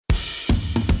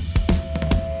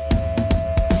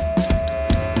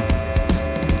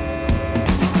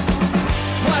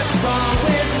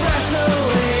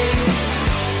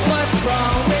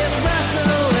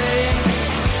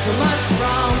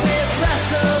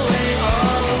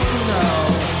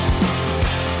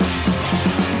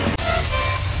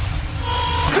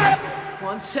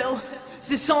So, is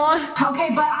this on? Okay,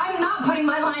 but I'm not putting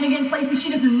my line against Lacey. She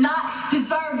does not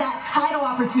deserve that title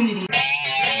opportunity.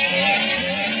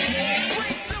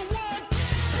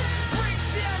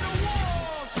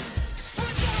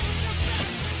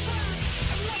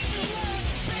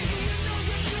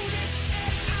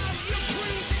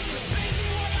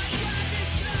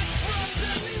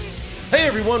 Hey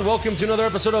everyone, welcome to another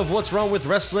episode of What's Wrong with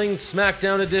Wrestling,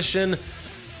 SmackDown edition.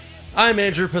 I'm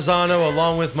Andrew Pisano,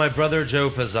 along with my brother Joe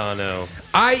Pisano.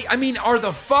 I mean, are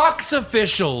the Fox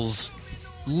officials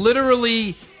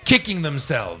literally kicking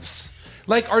themselves?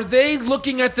 Like, are they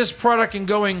looking at this product and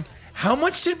going, how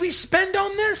much did we spend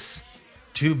on this?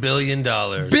 $2 billion.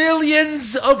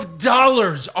 Billions of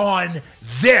dollars on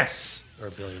this. Or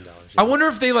 $1 billion. Yeah. I wonder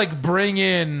if they, like, bring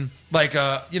in, like,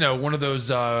 one of those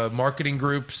marketing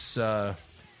groups, and,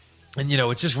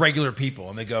 it's just regular people,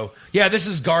 and they go, yeah, this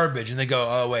is garbage, and they go,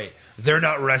 oh, wait, they're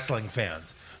not wrestling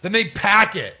fans. Then they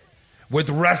pack it with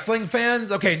wrestling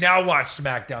fans. Okay, now watch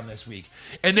SmackDown this week.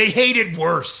 And they hate it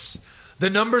worse.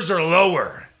 The numbers are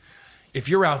lower. If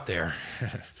you're out there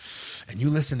and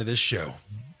you listen to this show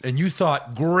and you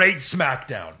thought, great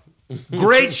SmackDown,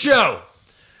 great show,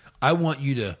 I want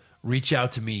you to reach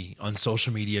out to me on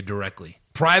social media directly.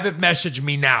 Private message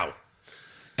me now.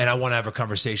 And I want to have a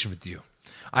conversation with you.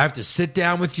 I have to sit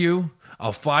down with you.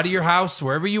 I'll fly to your house,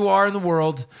 wherever you are in the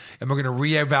world, and we're going to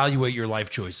reevaluate your life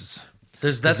choices.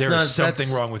 There's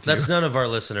something wrong with you. That's none of our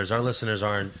listeners. Our listeners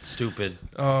aren't stupid.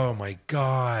 Oh, my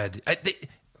God.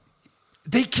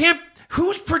 They can't...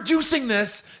 Who's producing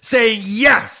this saying,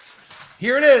 yes,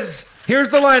 here it is. Here's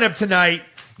the lineup tonight.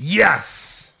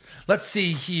 Yes. Let's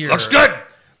see here. Looks good.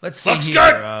 Let's see Looks here.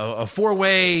 good. A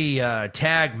four-way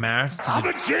tag match. I'm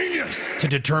a genius. To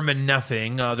determine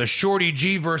nothing. The Shorty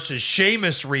G versus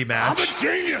Sheamus rematch. I'm a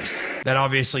genius. That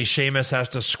obviously Sheamus has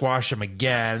to squash him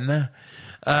again.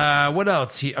 What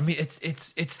else?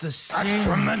 It's the same That's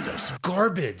tremendous.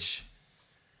 garbage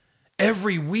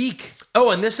every week. Oh,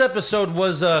 and this episode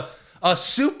was a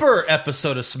super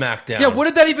episode of SmackDown. Yeah, what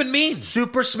did that even mean?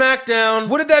 Super SmackDown.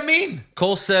 What did that mean?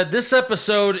 Cole said this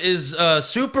episode is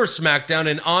Super SmackDown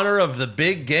in honor of the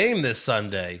big game this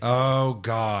Sunday. Oh,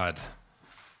 God.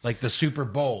 Like the Super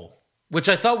Bowl. Which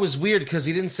I thought was weird because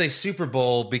he didn't say Super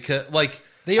Bowl because, like...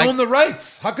 They own the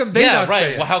rights. How come they not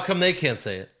say it? Well, how come they can't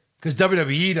say it? Because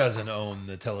WWE doesn't own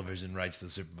the television rights to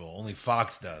the Super Bowl. Only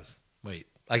Fox does. Wait.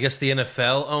 I guess the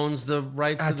NFL owns the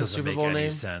rights to the Super Bowl name? That doesn't make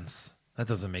any sense. That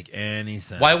doesn't make any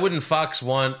sense. Why wouldn't Fox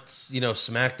want,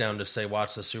 SmackDown to say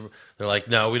watch the Super? They're like,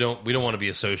 no, we don't want to be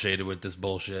associated with this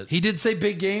bullshit. He did say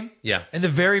big game? Yeah. In the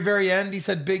very, very end, he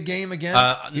said big game again?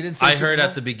 He didn't say I Super heard Bowl?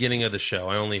 at the beginning of the show.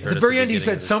 I only heard at the very end, he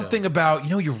said something about,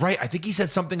 you're right. I think he said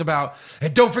something about,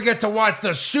 and don't forget to watch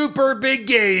the super big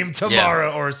game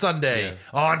tomorrow or Sunday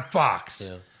on Fox.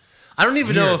 Yeah. I don't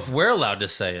even know if we're allowed to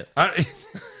say it.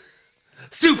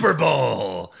 Super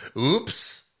Bowl.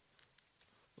 Oops.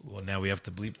 Well, now we have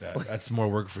to bleep that. That's more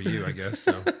work for you, I guess.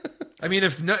 So, I mean,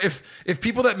 if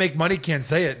people that make money can't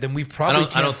say it, then we probably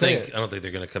can't say it. I don't think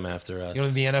they're going to come after us. You know,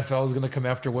 the NFL is going to come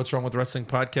after What's Wrong with Wrestling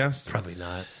podcast? Probably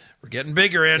not. We're getting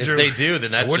bigger, Andrew. If they do,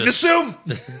 then that's I wouldn't assume.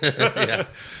 Yeah.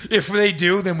 If they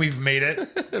do, then we've made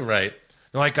it. Right.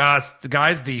 Like us, the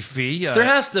guys, the fee. There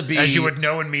has to be, as you would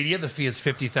know in media, the fee is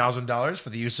 $50,000 for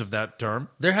the use of that term.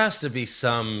 There has to be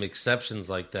some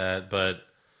exceptions like that, but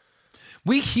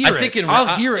we hear it. I think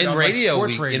I'll hear it in on radio.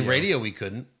 Like radio. In radio, we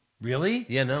couldn't. Really?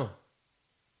 Yeah, no,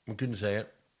 we couldn't say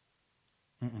it.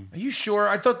 Are you sure?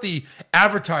 I thought the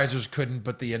advertisers couldn't,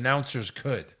 but the announcers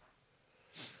could.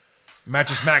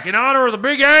 Match is Mac in honor of the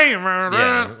big game.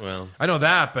 Yeah, well, I know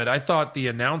that, but I thought the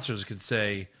announcers could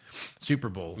say Super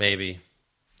Bowl. Maybe.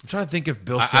 I'm trying to think if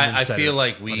Bill Simmons said feel it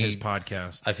like on his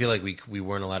podcast. I feel like we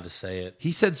weren't allowed to say it.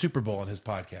 He said Super Bowl on his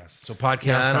podcast. So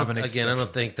podcasts have an exception. Again, I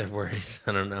don't think they're worried.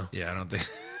 I don't know. Yeah, I don't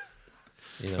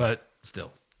think. But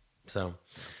still. So,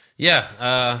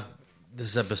 yeah,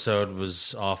 this episode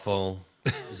was awful.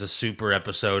 It was a super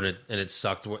episode, and it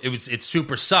sucked. It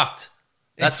super sucked.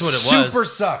 That's what it was. Super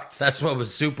sucked. That's what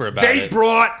was super about it. They it.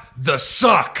 brought the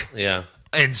suck. Yeah.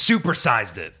 And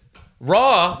supersized it.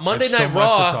 Raw, Monday Night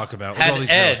Raw to talk about. had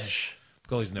Edge.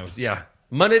 Look at all these notes. Yeah.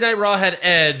 Monday Night Raw had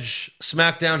Edge.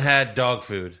 SmackDown had dog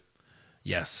food.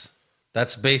 Yes.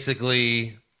 That's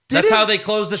basically... That's how they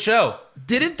closed the show.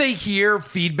 Didn't they hear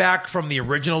feedback from the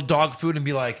original dog food and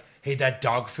be like, hey, that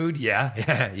dog food?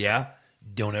 Yeah.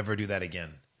 Don't ever do that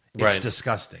again. It's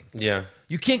disgusting. Yeah.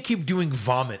 You can't keep doing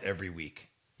vomit every week.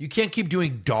 You can't keep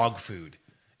doing dog food.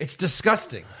 It's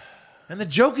disgusting. And the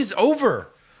joke is over.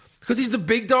 Because he's the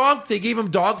big dog, they gave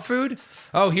him dog food.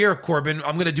 Oh, here, Corbin,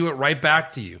 I'm going to do it right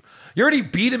back to you. You already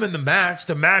beat him in the match.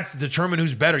 The match to determine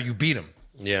who's better, you beat him.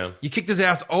 Yeah. You kicked his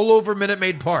ass all over Minute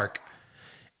Maid Park,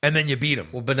 and then you beat him.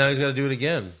 Well, but now he's got to do it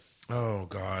again. Oh,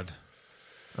 God.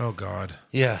 Oh, God.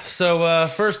 Yeah. So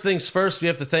first things first, we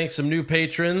have to thank some new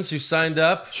patrons who signed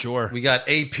up. Sure. We got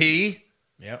AP.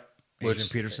 Yep. Which- Adrian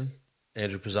Peterson.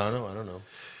 Andrew Pisano. I don't know.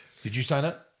 Did you sign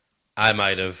up? I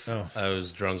might have. Oh. I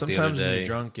was drunk the other Sometimes when day. you're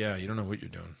drunk, yeah, you don't know what you're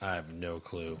doing. I have no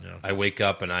clue. Yeah. I wake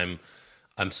up and I'm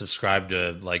subscribed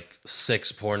to like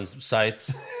 6 porn sites.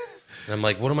 And I'm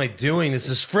like, what am I doing? This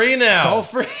is free now. It's all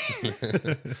free.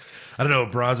 I don't know.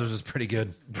 Brazzers is pretty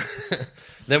good.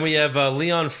 Then we have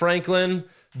Leon Franklin,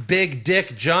 Big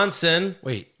Dick Johnson.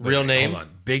 Wait. Real name? Hold on.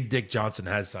 Big Dick Johnson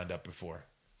has signed up before.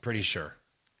 Pretty sure.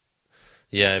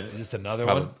 Yeah. Is this another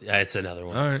probably- one? Yeah, it's another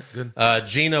one. All right, good.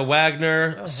 Gina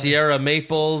Wagner, Sierra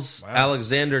Maples,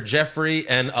 Alexander Jeffrey,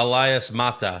 and Elias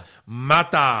Mata.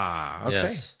 Mata. Okay.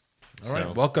 Yes. All right.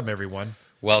 So, Welcome, everyone.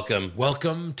 welcome.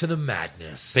 Welcome to the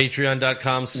madness.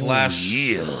 Patreon.com/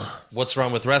 What's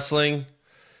Wrong with Wrestling.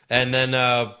 And then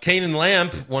Kanan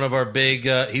Lamp, one of our big,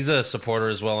 he's a supporter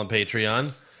as well on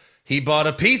Patreon. He bought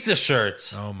a pizza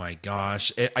shirt. Oh my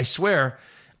gosh! I swear,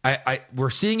 we're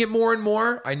seeing it more and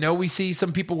more. I know we see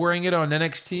some people wearing it on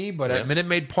NXT, but at Minute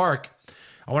Maid Park,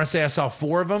 I want to say I saw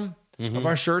 4 of them of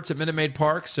our shirts at Minute Maid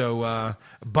Park. So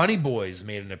Bunny Boys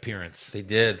made an appearance. They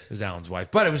did. It was Alan's wife,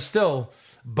 but it was still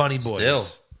Bunny Boys. Still.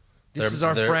 This is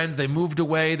our They're- friends. They moved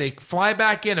away. They fly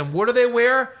back in, and what do they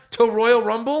wear to Royal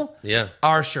Rumble? Yeah.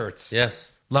 Our shirts.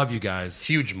 Yes. Love you guys.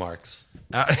 Huge marks.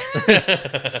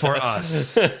 For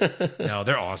us. No,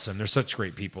 they're awesome. They're such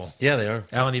great people. Yeah, they are.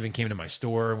 Alan even came to my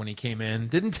store when he came in.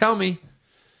 Didn't tell me.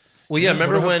 Well, yeah,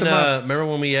 would've hooked him up. remember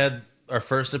when we had our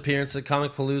first appearance at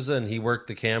Comic Palooza and he worked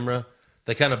the camera?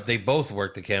 They both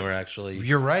worked the camera actually.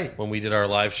 You're right. When we did our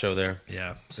live show there.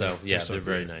 Yeah. So yeah, they're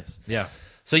very nice. Yeah.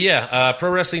 So yeah,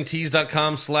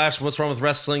 ProWrestlingTees.com/ What's Wrong with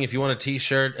Wrestling if you want a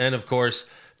t-shirt, and of course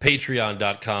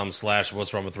Patreon.com/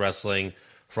 What's Wrong with Wrestling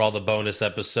for all the bonus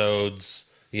episodes.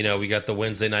 You know, we got the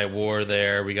Wednesday Night War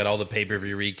there. We got all the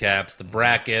pay-per-view recaps, the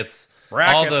brackets,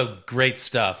 all the great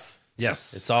stuff.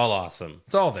 Yes. It's all awesome.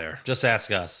 It's all there. Just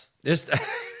ask us.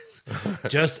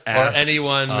 Just Or ask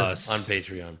anyone us. on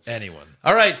Patreon. anyone.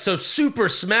 All right, so Super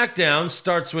SmackDown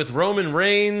starts with Roman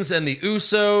Reigns and the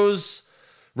Usos.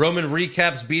 Roman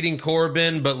recaps beating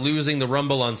Corbin, but losing the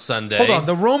Rumble on Sunday. Hold on.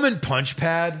 The Roman punch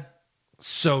pad,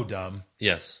 so dumb.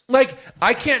 Yes. Like,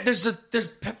 I can't, there's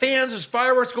fans, there's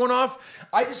fireworks going off.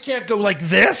 I just can't go like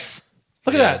this.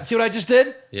 Look at Yeah. that. See what I just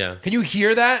did? Yeah. Can you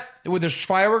hear that? When there's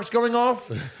fireworks going off?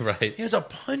 Right. He has a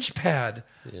punch pad.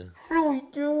 Yeah. What are we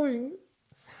doing?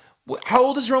 How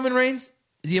old is Roman Reigns?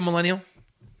 Is he a millennial?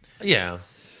 Yeah.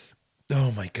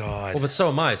 Oh my God. Well, but so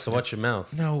am I, so watch your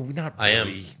mouth. No, not I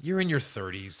really. am. You're in your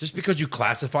 30s. Just because you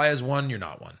classify as one, you're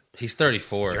not one. He's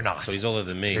 34. You're not. So he's older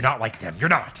than me. You're not like them. You're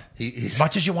not. He's As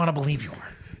much as you want to believe you are.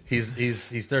 He's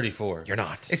 34. You're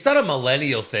not. It's not a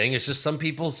millennial thing. It's just some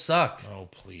people suck. Oh,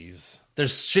 please.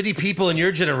 There's shitty people in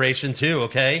your generation too,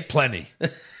 okay? Plenty.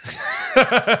 There's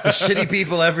shitty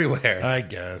people everywhere. I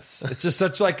guess. It's just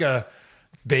such like a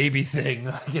baby thing.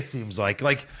 Like it seems like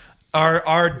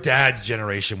our dad's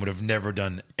generation would have never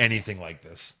done anything like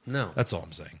this. No. That's all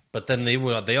I'm saying. But then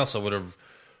they also would have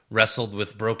wrestled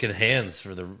with broken hands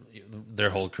for their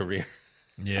whole career.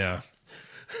 Yeah.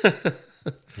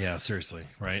 Yeah, seriously,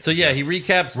 right? So yeah, he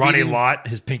recaps Ronnie beating- Lott,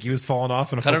 his pinky was falling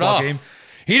off in a Cut it football off. game.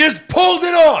 He just pulled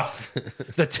it off.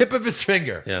 The tip of his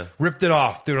finger. Yeah. Ripped it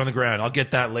off, threw it on the ground. I'll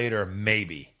get that later,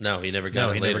 maybe. No, he never got No,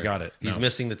 it. he later. never got it. He's No.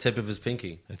 missing the tip of his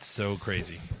pinky. It's so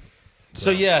crazy. So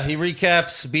yeah, he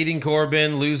recaps beating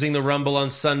Corbin, losing the Rumble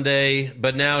on Sunday,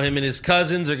 but now him and his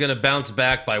cousins are going to bounce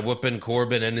back by whooping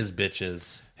Corbin and his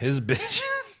bitches. His bitch.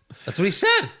 That's what he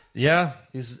said. Yeah.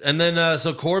 And then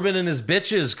so Corbin and his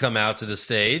bitches come out to the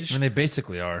stage, I mean, they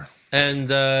basically are. and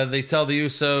they tell the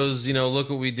Usos, you know, look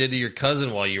what we did to your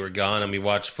cousin while you were gone, and we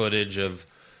watch footage of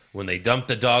when they dumped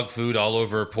the dog food all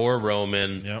over poor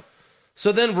Roman. Yep.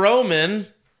 So then Roman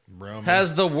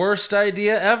has the worst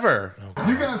idea ever.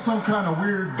 You got some kind of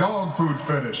weird dog food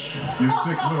fetish, you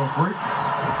sick little freak.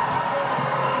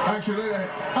 Actually,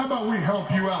 how about we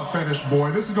help you out, fetish boy?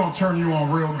 This is gonna turn you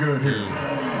on real good here.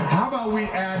 How about we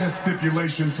add a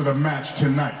stipulation to the match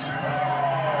tonight?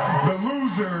 The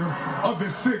loser of the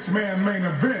 6-man main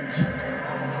event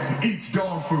eats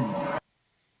dog food.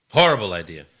 Horrible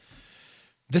idea.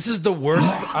 This is the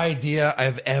worst idea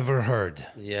I've ever heard.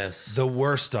 Yes. The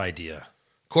worst idea.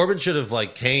 Corbin should have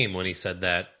came when he said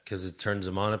that because it turns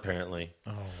him on apparently.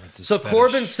 Oh, it's his So fetish.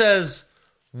 Corbin says,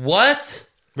 "What?"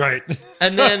 Right.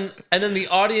 And then the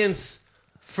audience.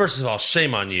 First of all,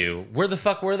 shame on you. Where the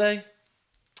fuck were they?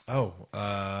 Oh,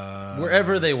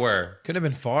 Wherever they were. could have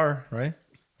been far, right?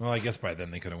 Well, I guess by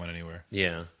then they could have went anywhere.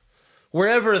 Yeah.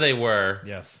 Wherever they were,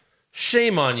 Yes.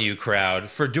 shame on you, crowd,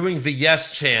 for doing the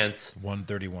yes chant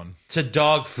 131. to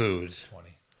dog food.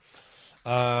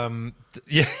 20.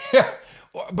 Yeah.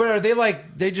 But are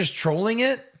they just trolling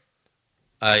it?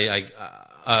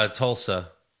 Tulsa.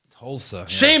 Tulsa. Yeah.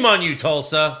 Shame on you,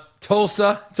 Tulsa.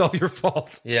 Tulsa, it's all your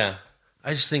fault. Yeah.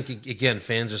 I just think, again,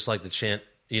 fans just like to chant,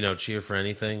 cheer for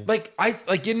anything. Like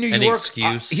in New Any York,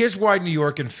 excuse. Here's why New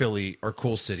York and Philly are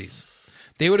cool cities.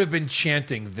 They would have been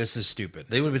chanting, "This is stupid."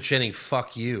 They would have been chanting,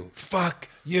 fuck you. Fuck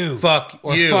you. Fuck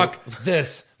or you. fuck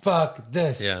this. Fuck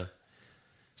this. Yeah.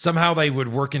 Somehow they would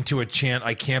work into a chant,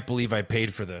 "I can't believe I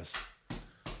paid for this."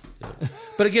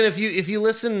 But again, if you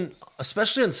listen,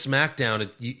 especially on SmackDown,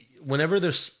 whenever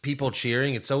there's people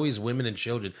cheering, it's always women and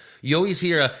children. You always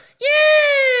hear a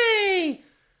yay,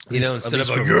 instead of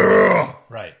a yeah.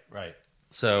 Right.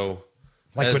 So,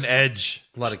 Like when Edge,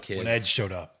 a lot of kids, when Edge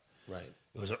showed up, right?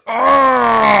 it was like,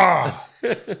 ah.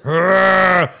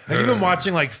 Have you been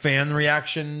watching like fan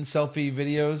reaction selfie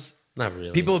videos? Not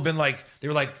really. People have been like, they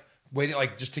were like waiting,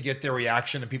 like just to get their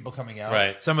reaction and people coming out.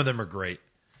 Right. Some of them are great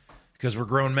because we're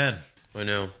grown men, I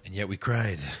know. and yet we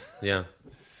cried. Yeah.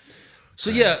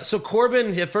 So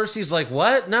Corbin at first he's like,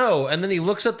 "What? No," and then he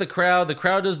looks at the crowd. The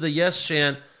crowd does the yes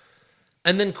chant,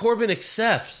 and then Corbin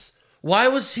accepts. Why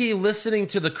was he listening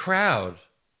to the crowd?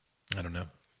 I don't know.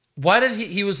 Why did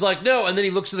he was like, "No," and then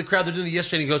he looks at the crowd. They're doing the yes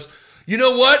chant. And he goes, "You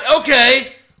know what?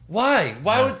 Okay." Why?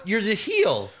 Why would you're the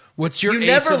heel? What's your You ace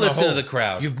never in the listen to hole? the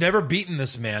crowd. You've never beaten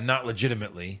this man, not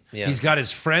legitimately. Yeah. He's got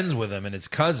his friends with him and his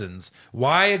cousins.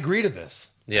 Why agree to this?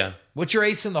 Yeah. What's your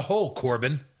ace in the hole,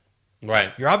 Corbin?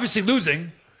 Right. You're obviously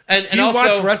losing. And You also,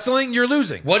 watch wrestling, you're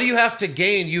losing. what do you have to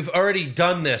gain? You've already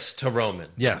done this to Roman.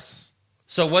 Yes.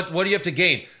 So what do you have to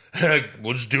gain?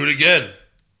 We'll just do it again.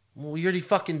 Well, you already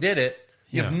fucking did it.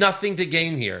 You have Yeah. nothing to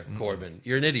gain here, Corbin.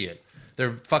 You're an idiot.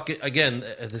 They're fucking, again,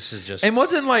 this is just... And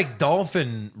wasn't like Dolph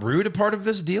and Rude a part of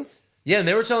this deal? Yeah, and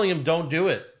they were telling him, don't do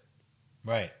it.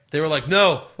 Right. They were like,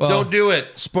 no, Well- don't do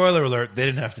it. Spoiler alert, they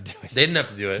didn't have to do it. They didn't have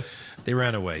to do it. They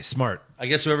ran away. Smart. I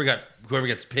guess whoever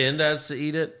gets pinned has to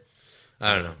eat it.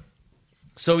 I don't know.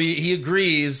 So he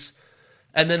agrees,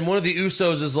 and then one of the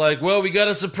Usos is like, well, we got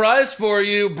a surprise for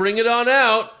you. Bring it on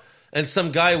out. And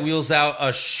some guy wheels out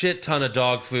a shit ton of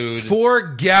dog food. 4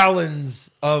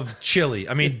 gallons of chili.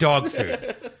 I mean, dog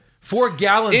food. 4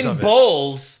 gallons in of it.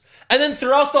 bowls. And then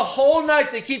throughout the whole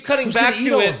night, they keep cutting Who's back gonna eat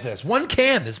to all it. of this? 1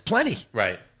 can is plenty.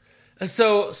 Right. And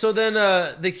so then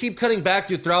they keep cutting back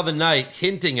to it throughout the night,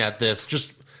 hinting at this.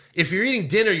 Just if you're eating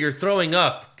dinner, you're throwing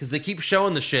up because they keep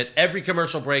showing the shit. Every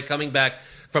commercial break, coming back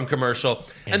from commercial.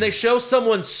 And they show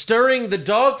someone stirring the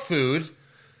dog food.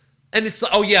 And it's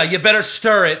like, oh yeah, you better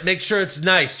stir it. Make sure it's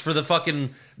nice for the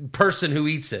fucking person who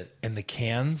eats it. And the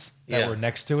cans that Yeah. were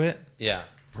next to it Yeah.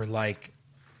 were like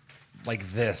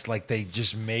this. Like they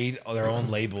just made their own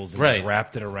labels and Right. just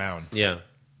wrapped it around. Yeah.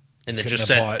 And it Couldn't just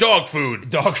have said bought- dog food.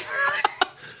 Dog food.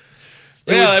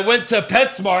 Yeah, I went to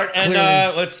PetSmart and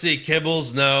Clearly- let's see,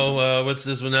 Kibbles. No, what's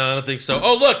this one? No, I don't think so.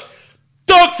 Oh, look,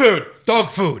 dog food. Dog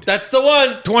food. That's the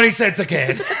one. 20 cents a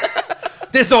can.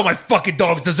 This is all my fucking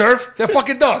dogs deserve. They're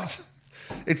fucking dogs.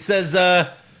 It says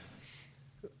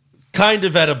kind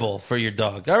of edible for your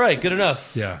dog. All right, good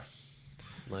enough. Yeah.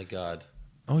 My God.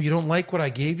 Oh, you don't like what I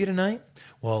gave you tonight?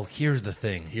 Well, here's the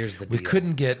thing. Here's the We deal.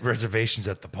 couldn't get reservations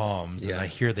at the Palms, Yeah. and I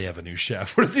hear they have a new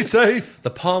chef. What does he say?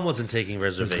 The Palm wasn't taking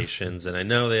reservations, and I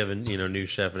know they have a new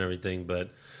chef and everything,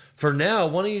 but for now,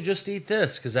 why don't you just eat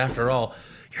this? Because after all,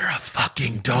 you're a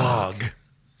fucking dog.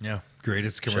 Yeah.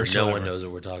 Greatest Sure, commercial no one ever. knows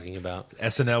what we're talking about.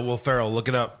 SNL Will Ferrell. Look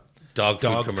it up. Dog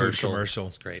Dog food food commercial. commercial.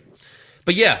 It's great.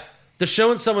 But yeah, they're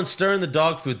showing someone stirring the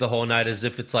dog food the whole night as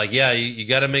if it's like, yeah, you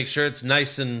got to make sure it's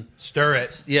nice and Stir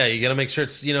it. yeah, you got to make sure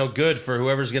it's good for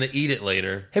whoever's going to eat it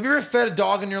later. Have you ever fed a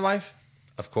dog in your life?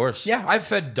 Of course. Yeah, I've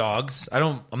fed dogs.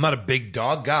 I'm not a big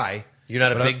dog guy. You're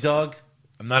not a But big dog?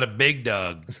 I'm not a big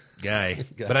dog guy.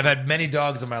 But I've had many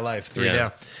dogs in my life. 3 Yeah.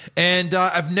 now. And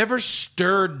I've never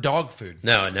stirred dog food.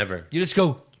 No, I never. You just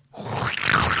go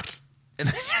and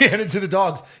then you hand it to the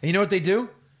dogs. And you know what they do?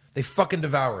 They fucking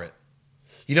devour it.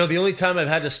 The only time I've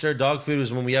had to stir dog food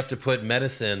was when we have to put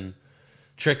medicine,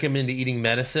 trick him into eating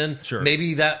medicine. Sure.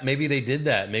 Maybe they did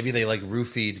that. Maybe they like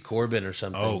roofied Corbin or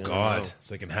something. I Oh, don't God. know. So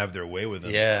they can have their way with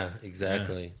them. Yeah,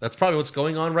 exactly. That's probably what's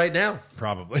going on right now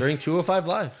Probably. during 205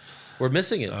 Live. We're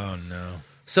missing it. Oh, no.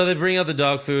 So they bring out the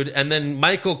dog food, and then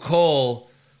Michael Cole.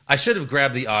 I should have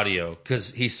grabbed the audio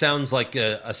because he sounds like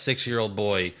a 6-year-old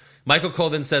boy. Michael Cole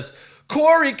then says,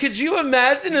 Corey, could you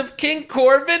imagine if King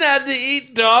Corbin had to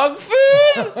eat dog food?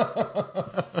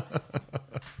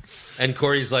 And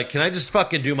Corey's like, can I just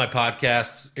fucking do my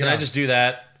podcast? Can I just do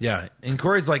that? Yeah. And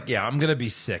Corey's like, yeah, I'm going to be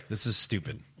sick. This is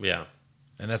stupid. Yeah.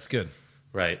 And that's good.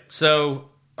 Right. So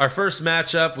our first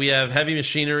matchup, we have Heavy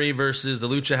Machinery versus the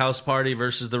Lucha House Party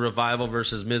versus the Revival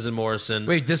versus Miz and Morrison.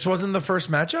 Wait, this wasn't the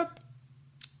first matchup?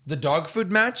 The dog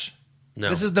food match? No.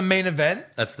 This is the main event?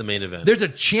 That's the main event. There's a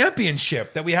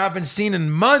championship that we haven't seen in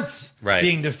months Right.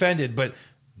 being defended, but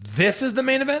this is the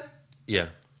main event? Yeah.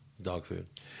 Dog food.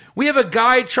 We have a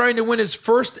guy trying to win his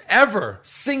first ever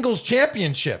singles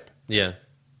championship. Yeah.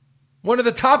 One of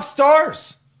the top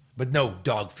stars. But no,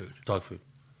 dog food. Dog food.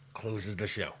 Closes the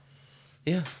show.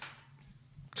 Yeah.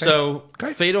 So,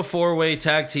 Okay. Fatal 4-Way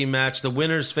Tag Team match. The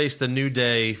winners face the New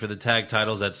Day for the tag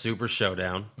titles at Super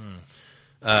Showdown.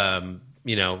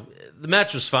 You know, the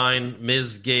match was fine.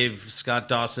 Miz gave Scott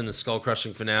Dawson the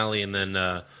skull-crushing finale, and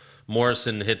then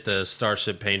Morrison hit the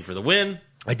Starship Pain for the win.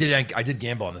 I did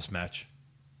gamble on this match.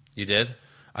 You did?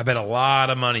 I bet a lot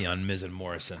of money on Miz and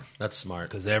Morrison That's smart.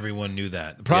 because everyone knew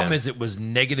that. The problem Yeah. is it was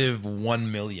negative $1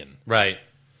 million. Right.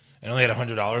 I only had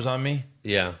 $100 on me,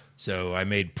 Yeah. so I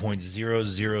made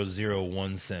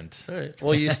 .0001 All right.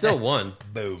 Well, you still won.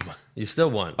 Boom. You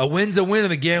still won. A win's a win in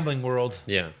the gambling world.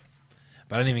 Yeah.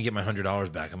 But I didn't even get my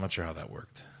 $100 back. I'm not sure how that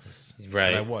worked.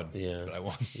 Right. But I won. Yeah. But I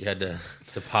won. You had to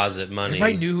deposit money.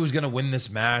 Everybody knew who was going to win this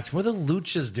match. What are the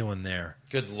Luchas doing there?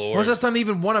 Good When Lord. was the last time they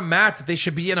even won a match that they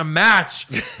should be in a match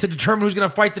to determine who's going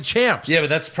to fight the champs? Yeah, but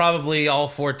that's probably all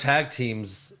 4 tag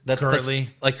teams. Currently.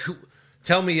 Like, who?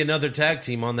 Tell me another tag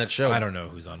team on that show. I don't know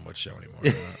who's on what show anymore.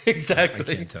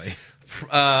 Exactly. I can't tell you.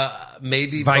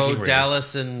 Maybe Viking Bo Raiders.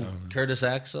 Dallas and Curtis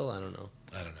Axel. I don't know.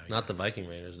 I don't know. Not the Viking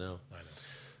Raiders, no. I know.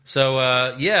 So,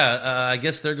 I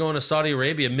guess they're going to Saudi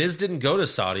Arabia. Miz didn't go to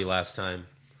Saudi last time.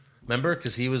 Remember?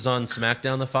 Because he was on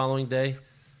SmackDown the following day.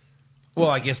 Well,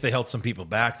 I guess they held some people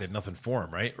back. They had nothing for him,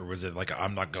 right? Or was it like,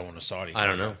 I'm not going to Saudi? I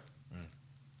don't know.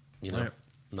 You know, Right.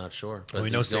 not sure. But Well, we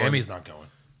know he's going- Sammy's not going.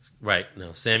 Right.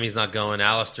 No, Sammy's not going.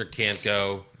 Alistair can't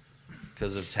go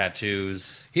because of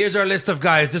tattoos. Here's our list of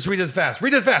guys. Just read it fast.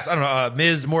 Read it fast. I don't know.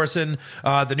 Miz, Morrison,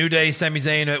 The New Day, Sami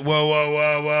Zayn.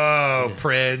 Whoa.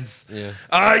 Prince. Yeah.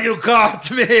 Oh, you caught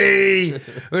me.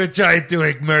 We're trying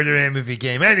to murder him if he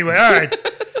came. Anyway, all right.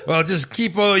 Well, just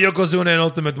keep Yokozuna and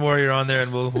Ultimate Warrior on there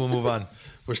and we'll move on.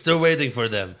 We're still waiting for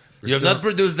them. You have not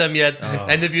produced them yet.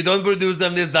 And if you don't produce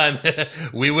them this time,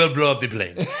 we will blow up the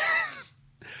plane.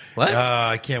 What?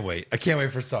 I can't wait. I can't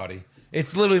wait for Saudi.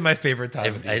 It's literally my favorite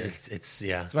time of the year. It's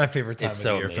yeah. It's my favorite time It's of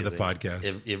so the year for the amazing.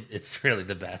 podcast. It's really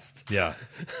the best. Yeah.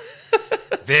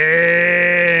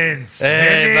 Vince!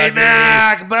 Hey, Vinny buddy.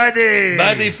 Mac, buddy!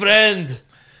 Buddy friend.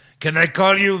 Can I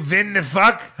call you Vin the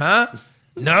fuck? Huh?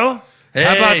 No?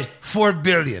 How Hey. about 4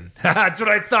 billion? That's what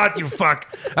I thought, you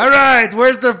fuck. All right,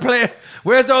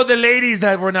 where's all the ladies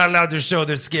that were not allowed to show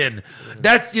their skin?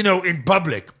 That's, in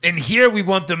public. And here we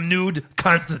want them nude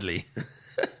constantly.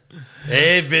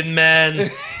 Hey, Vin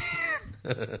man.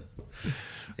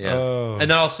 Yeah. Oh. And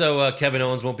then also Kevin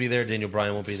Owens won't be there. Daniel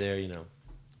Bryan won't be there.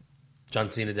 John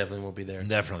Cena definitely won't be there.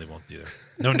 Definitely won't do that.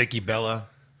 No Nikki Bella,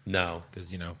 No.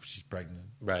 because, she's pregnant.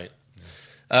 Right.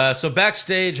 So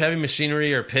backstage, Heavy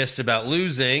Machinery are pissed about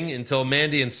losing until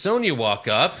Mandy and Sonya walk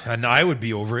up. And I would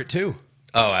be over it, too.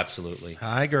 Oh, absolutely.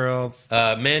 Hi, girls.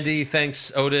 Mandy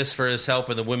thanks Otis for his help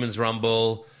in the Women's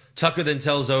Rumble. Tucker then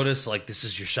tells Otis, this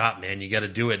is your shot, man. You got to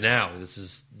do it now. This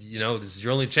is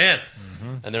your only chance.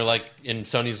 Mm-hmm. And they're like, and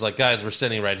Sonya's like, guys, we're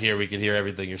standing right here. We can hear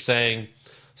everything you're saying.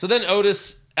 So then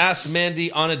Otis asks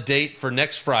Mandy on a date for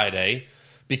next Friday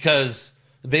because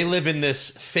they live in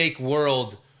this fake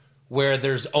world where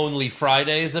there's only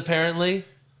Fridays, apparently.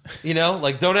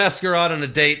 Don't ask her out on a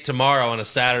date tomorrow on a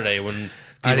Saturday when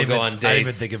I people didn't go even- on dates. I didn't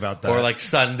even think about that. Or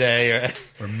Sunday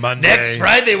Or Monday. next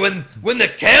Friday when the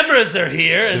cameras are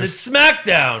here and it's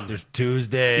SmackDown. There's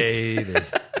Tuesday.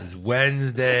 There's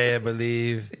Wednesday, I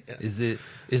believe.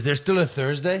 Is there still a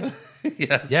Thursday?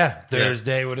 Yes. Yeah,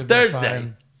 Thursday would have been Thursday.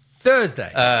 fine.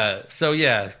 Thursday. So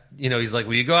yeah, he's like,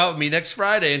 will you go out with me next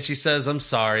Friday? And she says, I'm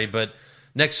sorry, but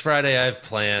next Friday I have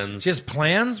plans. She has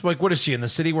plans? Like, what is she, in the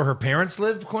city where her parents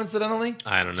live, coincidentally?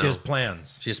 I don't know. She has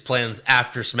plans. She has plans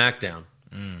after SmackDown.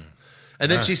 And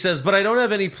then she says, but I don't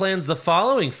have any plans the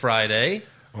following Friday.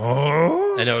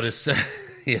 Oh? And Otis,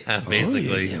 yeah,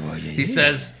 basically. yeah. He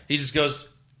says, he just goes,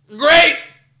 great!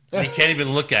 And he can't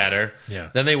even look at her. Yeah.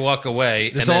 Then they walk away.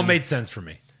 This and all then- made sense for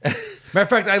me. Matter of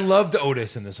fact, I loved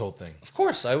Otis in this whole thing. Of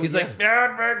course. I would. He's like,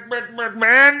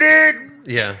 Mandy,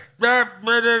 yeah.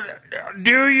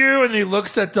 do you? And he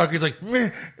looks at Tucker. He's like, meh.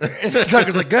 And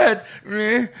Tucker's like, good.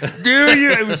 Do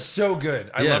you? It was so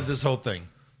good. I Yeah. love this whole thing.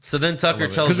 So then Tucker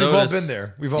tells Because we've all Otis. been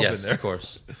there. We've all Yes, been there. of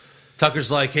course.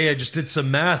 Tucker's like, hey, I just did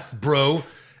some math, bro.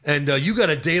 and you got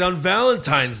a date on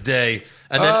Valentine's Day.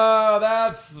 And then,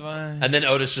 that's fine. and then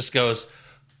Otis just goes,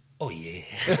 oh, yeah.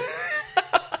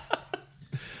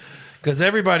 Because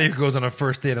everybody who goes on a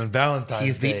first date on Valentine's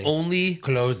He's Day the only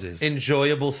closes.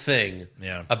 enjoyable thing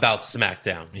Yeah. about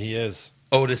SmackDown. He is.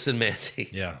 Otis and Mandy.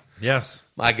 Yeah. Yes.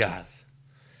 My God.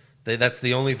 That's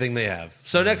the only thing they have.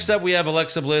 So next up, we have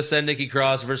Alexa Bliss and Nikki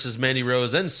Cross versus Mandy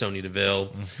Rose and Sonya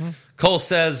Deville. Cole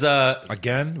says...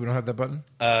 Again? We don't have that button?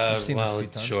 We've seen this a few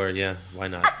times. sure, yeah. Why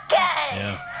not?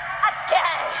 Yeah.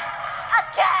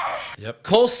 Yep.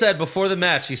 Cole said before the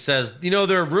match, he says,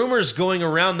 there are rumors going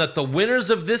around that the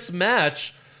winners of this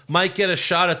match might get a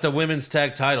shot at the women's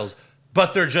tag titles,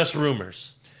 but they're just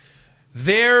rumors.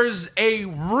 There's a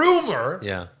rumor.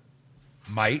 Yeah.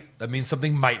 That means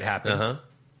something might happen. Uh-huh.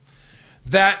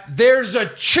 That there's a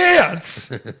chance,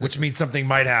 which means something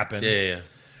might happen. Yeah.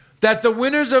 That the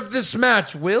winners of this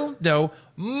match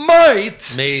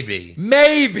might. Maybe.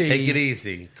 Take it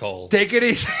easy, Cole. Take it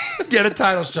easy. Get a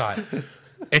title shot.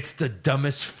 It's the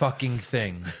dumbest fucking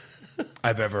thing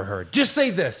I've ever heard. Just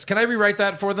say this. Can I rewrite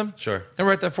that for them? Sure. Can I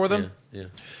write that for them? Yeah.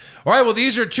 All right, well,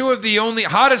 these are two of the only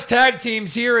hottest tag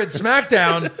teams here at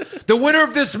SmackDown. The winner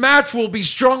of this match will be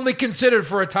strongly considered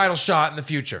for a title shot in the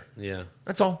future. Yeah.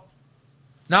 That's all.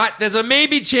 There's a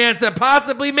maybe chance that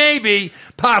possibly.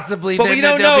 But we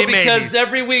don't know because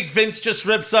every week Vince just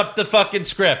rips up the fucking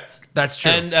script. That's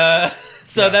true. And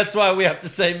that's why we have to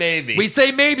say maybe. We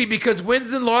say maybe because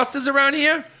wins and losses around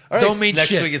here don't mean next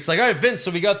shit. Week it's like, all right, Vince,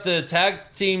 so we got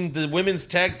the women's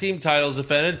tag team titles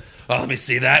defended. Oh, let me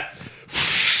see that.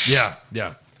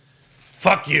 Yeah.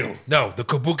 Fuck you. No, the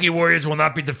Kabuki Warriors will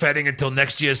not be defending until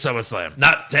next year's SummerSlam.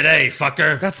 Not today,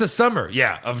 fucker. That's the summer,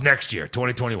 of next year,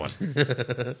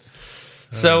 2021.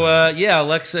 So,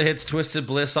 Alexa hits Twisted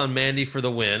Bliss on Mandy for the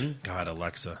win. God,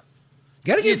 Alexa.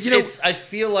 Gotta get, I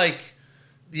feel like,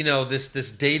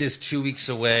 this date is 2 weeks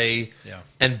away. Yeah.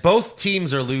 And both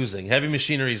teams are losing. Heavy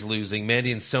Machinery's losing.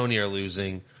 Mandy and Sonya are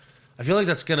losing. I feel like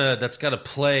that's gonna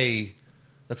play...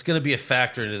 That's going to be a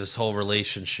factor into this whole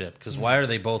relationship because why are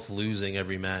they both losing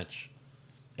every match?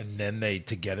 And then they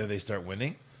start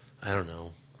winning? I don't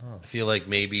know. I feel like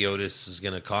maybe Otis is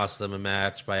going to cost them a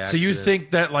match by accident. So you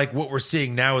think that what we're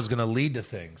seeing now is going to lead to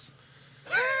things?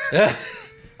 Yeah,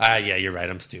 you're right.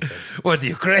 I'm stupid. What, are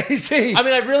you crazy? I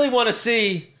mean, I really want to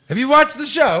see... Have you watched the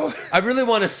show? I really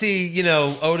want to see,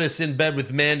 Otis in bed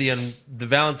with Mandy on the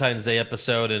Valentine's Day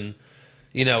episode and...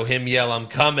 him yell, I'm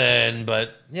coming,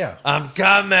 but I'm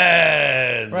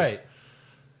coming. Right.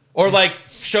 Or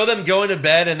show them going to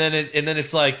bed and then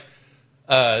it's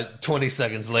 20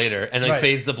 seconds later and it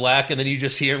fades to black and then you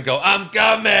just hear him go, I'm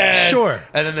coming. Sure.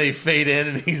 And then they fade in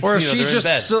and he's or they're she's in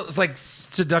just bed.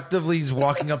 seductively he's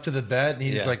walking up to the bed and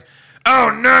he's like, oh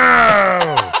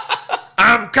no,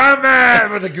 I'm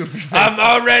coming with a goofy face. I'm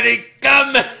already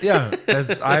coming. Yeah,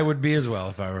 I would be as well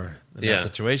if I were in that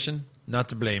situation. Not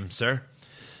to blame, sir.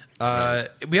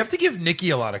 We have to give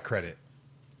Nikki a lot of credit.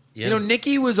 Yeah.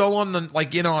 Nikki was all on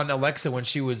on Alexa when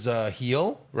she was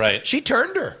heel. Right. She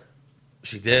turned her.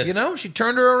 She did. She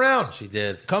turned her around. She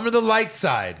did. Come to the light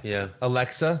side. Yeah.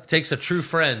 Alexa. It takes a true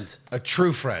friend. A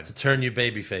true friend. To turn your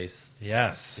baby face.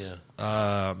 Yes.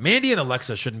 Yeah. Mandy and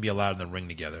Alexa shouldn't be allowed in the ring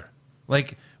together.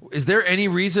 Is there any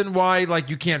reason why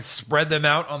you can't spread them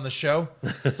out on the show?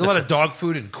 There's a lot of dog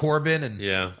food and Corbin and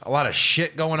a lot of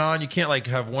shit going on. You can't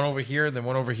have one over here and then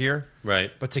one over here. Right.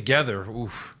 But together,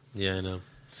 oof. Yeah, I know.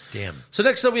 Damn. So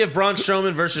next up we have Braun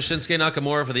Strowman versus Shinsuke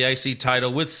Nakamura for the IC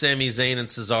title with Sami Zayn and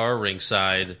Cesaro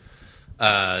ringside.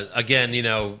 Again,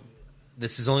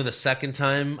 this is only the second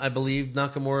time I believe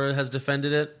Nakamura has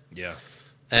defended it. Yeah.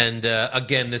 And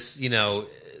again, this,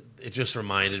 it just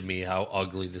reminded me how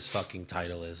ugly this fucking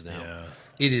title is now. Yeah.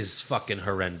 It is fucking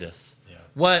horrendous. Yeah.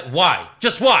 What? Why?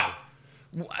 Just why?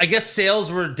 I guess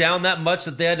sales were down that much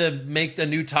that they had to make a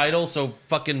new title so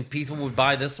fucking people would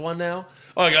buy this one now.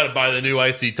 Oh, I got to buy the new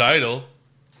IC title.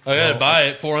 I got to buy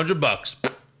it, $400.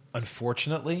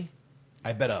 Unfortunately,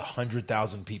 I bet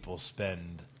 100,000 people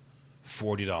spend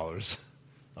 $40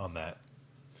 on that.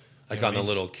 On the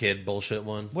little kid bullshit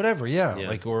one? Whatever,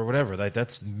 yeah. Or whatever.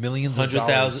 That's millions of dollars.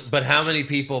 100,000. But how many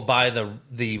people buy the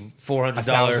 $400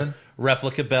 1,000?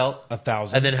 replica belt?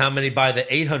 1,000. And then how many buy the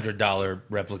 $800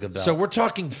 replica belt? So we're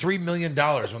talking $3 million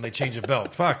when they change a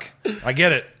belt. Fuck. I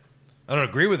get it. I don't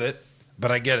agree with it,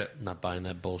 but I get it. I'm not buying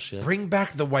that bullshit. Bring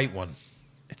back the white one.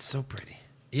 It's so pretty.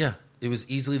 Yeah. It was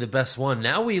easily the best one.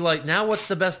 Now what's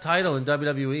the best title in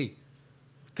WWE?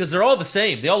 Because they're all the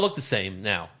same. They all look the same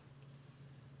now.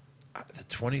 The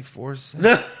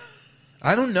 24/7?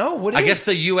 I don't know. What is I guess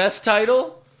the U.S.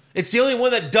 title? It's the only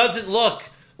one that doesn't look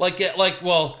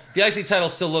Well, the IC title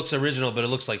still looks original, but it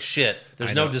looks like shit.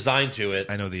 There's no design to it.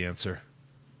 I know the answer.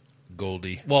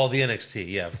 Goldie. Well, the NXT,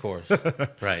 yeah, of course.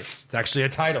 Right. It's actually a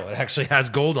title. It actually has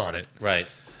gold on it. Right.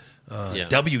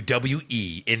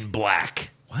 WWE in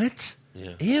black. What?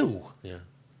 Yeah. Ew. Yeah.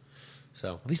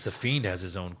 So At least the Fiend has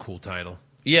his own cool title.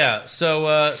 yeah,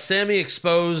 so Sammy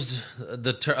exposed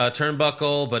the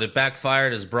turnbuckle, but it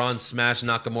backfired as Braun smashed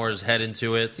Nakamura's head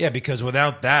into it. Yeah, because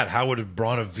without that, how would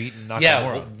Braun have beaten Nakamura?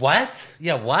 Yeah, what?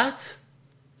 Yeah, what?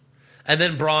 And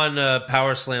then Braun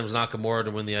power slams Nakamura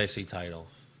to win the IC title.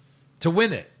 To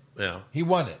win it. Yeah, He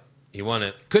won it. he won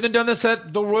it. Couldn't have done this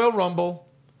at the Royal Rumble.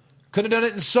 Couldn't have done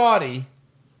it in Saudi.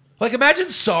 Like, imagine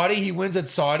Saudi. He wins at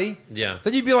Saudi. Yeah.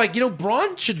 Then you'd be like,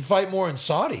 Braun should fight more in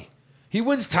Saudi. He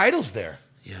wins titles there.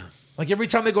 Yeah. Like, every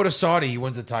time they go to Saudi, he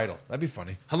wins a title. That'd be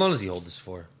funny. How long does he hold this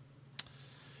for?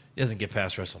 He doesn't get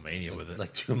past WrestleMania with it.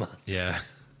 Like 2 months. Yeah.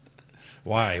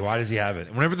 Why? Why does he have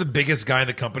it? Whenever the biggest guy in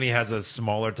the company has a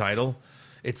smaller title,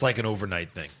 it's like an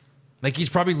overnight thing. Like, he's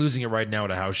probably losing it right now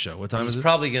at a house show. What time He's is it?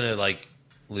 probably gonna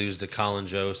lose to Colin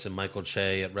Jost and Michael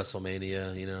Che at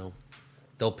WrestleMania.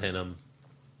 They'll pin him.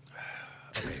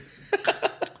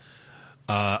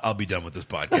 I'll be done with this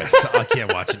podcast. I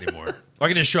can't watch anymore. I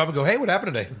can just show up and go, hey, what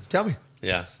happened today? Tell me.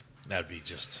 Yeah. That'd be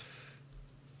just...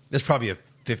 There's probably a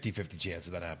 50-50 chance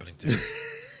of that happening, too.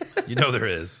 There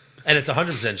is. And it's a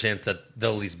 100% chance that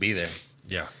they'll at least be there.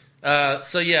 Yeah.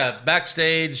 So yeah,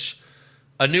 backstage,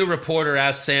 a new reporter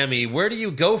asked Sammy, "Where do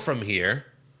you go from here?"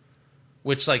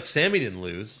 Which, Sammy didn't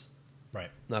lose. Right.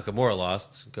 Nakamura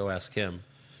lost. Go ask him.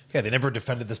 Yeah, they never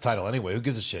defended this title anyway. Who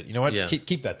gives a shit? You know what? Yeah.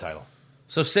 Keep that title.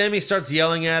 So Sammy starts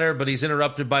yelling at her, but he's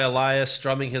interrupted by Elias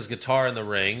strumming his guitar in the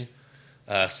ring.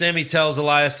 Sammy tells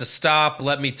Elias to stop,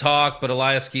 let me talk, but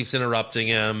Elias keeps interrupting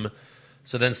him.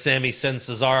 So then Sammy sends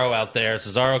Cesaro out there.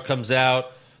 Cesaro comes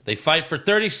out. They fight for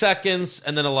 30 seconds,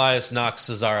 and then Elias knocks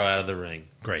Cesaro out of the ring.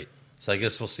 Great. So I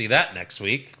guess we'll see that next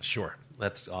week. Sure.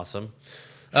 That's awesome.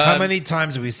 How many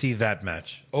times do we see that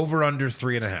match? Over, under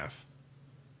 3.5.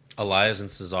 Elias and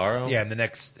Cesaro? Yeah, in the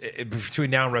next... between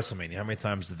now and WrestleMania, how many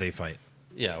times did they fight?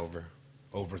 Yeah, over.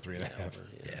 Over 3.5.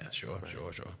 Yeah, sure.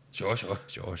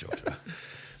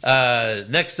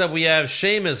 Next up, we have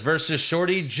Sheamus versus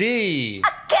Shorty G.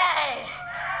 Okay.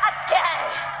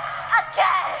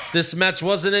 This match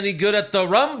wasn't any good at the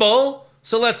Rumble,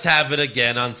 so let's have it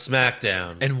again on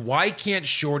SmackDown. And why can't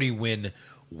Shorty win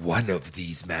one of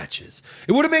these matches?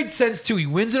 It would have made sense, too. He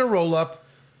wins in a roll-up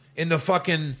in the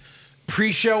fucking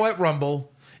pre-show at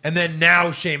Rumble, and then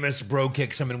now Sheamus bro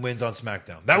kicks him and wins on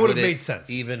SmackDown. That would have made sense.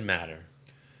 Even matter?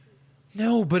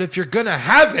 No, but if you're going to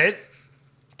have it,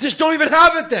 just don't even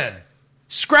have it then.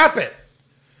 Scrap it.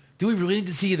 Do we really need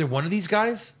to see either one of these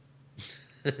guys?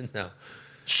 No.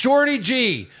 Shorty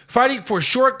G, fighting for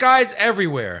short guys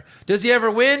everywhere. Does he ever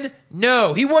win?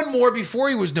 No. He won more before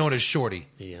he was known as Shorty.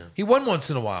 Yeah. He won once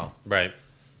in a while. Right.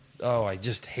 Oh, I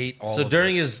just hate all So of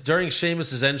during this. during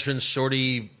Sheamus' entrance,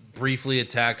 Shorty briefly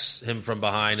attacks him from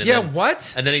behind. And Yeah, then,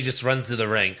 what? And then he just runs to the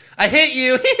ring. I hit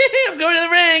you. I'm going to the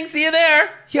ring. See you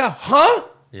there. Yeah, huh?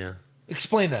 Yeah.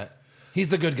 Explain that. He's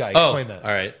the good guy. Explain that.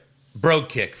 All right. Bro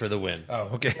kick for the win.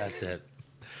 Oh, okay. That's it.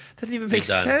 That didn't even make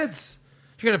You're done. sense.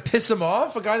 You're going to piss him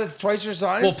off? A guy that's twice your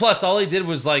size? Well, plus, all he did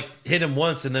was hit him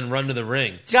once and then run to the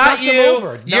ring. Just knocked him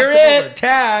over. Knocked You're him it. over.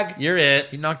 Tag. You're it.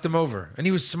 He knocked him over. And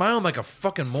he was smiling like a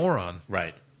fucking moron.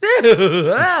 Right.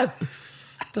 What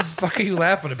the fuck are you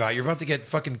laughing about? You're about to get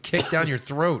fucking kicked down your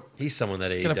throat. He's someone that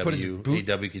Gonna put his boot-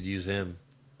 AEW could use him.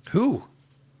 Who?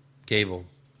 Gable.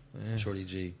 Shorty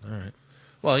G. All right.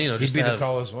 Well, just He'd be to the have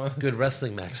tallest one. good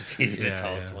wrestling matches. He'd be Yeah, the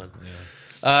tallest yeah,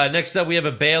 one. Next up, we have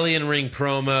a Bayley in ring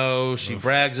promo. She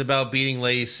brags about beating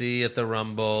Lacey at the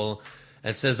Rumble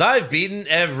and says, "I've beaten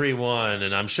everyone,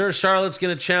 and I'm sure Charlotte's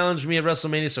going to challenge me at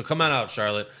WrestleMania, so come on out,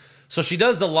 Charlotte." So she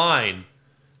does the line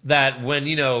that when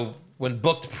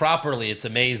booked properly, it's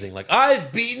amazing. Like,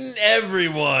 "I've beaten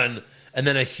everyone," and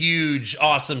then a huge,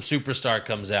 awesome superstar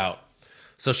comes out.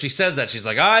 So she says that. She's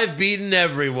like, "I've beaten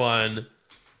everyone."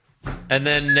 And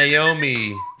then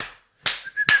Naomi...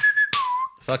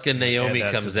 Fucking Naomi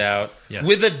that comes to- out Yes.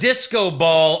 with a disco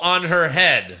ball on her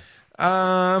head.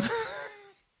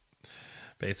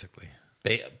 Basically.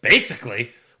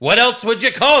 Basically, what else would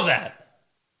you call that?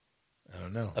 I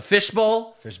don't know. A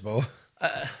fishbowl? Fishbowl.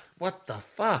 What the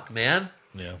fuck, man?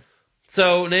 Yeah.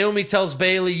 So Naomi tells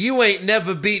Bayley, "You ain't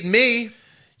never beaten me."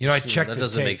 You know, I checked that the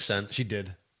doesn't make tapes. sense. She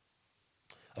did.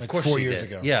 Of course 4 she years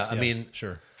did. ago. Yeah, I mean,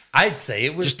 sure. I'd say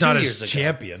it was Just 2 not years as ago.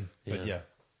 champion, but Yeah. yeah,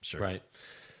 sure. Right.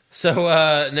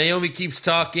 So Naomi keeps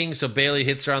talking, so Bayley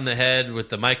hits her on the head with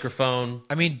the microphone.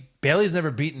 I mean, Bailey's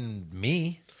never beaten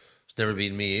me. She's never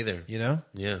beaten me either. You know?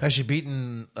 Yeah. Has she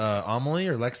beaten Amelie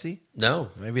or Lexi? No.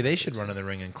 Maybe they should run in the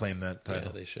ring and claim that Yeah,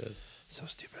 title. they should. So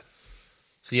stupid.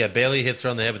 So yeah, Bailey hits her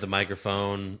on the head with the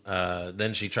microphone.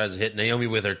 Then she tries to hit Naomi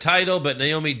with her title, but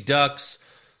Naomi ducks,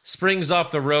 springs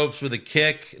off the ropes with a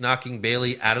kick, knocking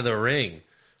Bailey out of the ring.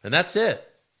 And that's it.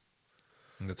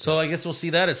 So I guess we'll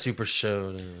see that at Super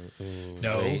Show.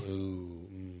 No. Wait,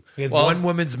 We had Well- one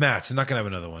women's match. They're not going to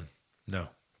have another one. No.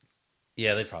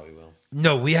 Yeah, they probably will.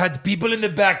 No, we had people in the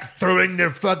back throwing their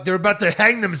fuck. They're about to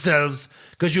hang themselves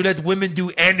because you let women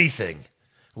do anything.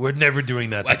 We're never doing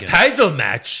that A again. title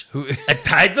match? A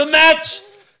title match?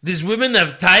 These women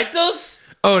have titles?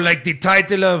 Oh, like the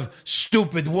title of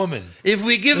stupid woman. If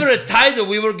we give her a title,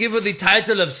 we will give her the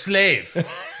title of slave.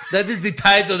 That is the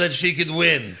title that she could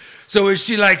win. So is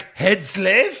she like head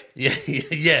slave? Yeah,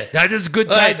 yeah. That is a good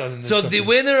All right, title. in this so the company.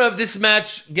 winner of this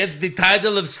match gets the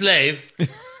title of slave.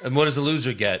 And what does the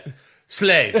loser get?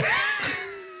 Slave.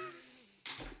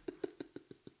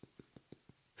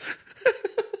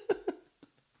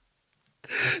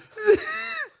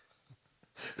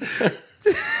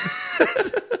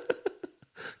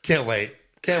 Can't wait.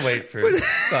 Can't wait for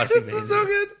Saudi This is so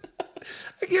good.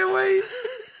 I can't wait.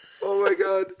 Oh my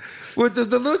god. What does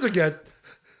the loser get?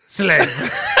 Slave.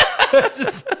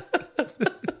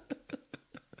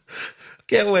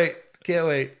 Can't wait. Can't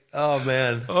wait. Oh,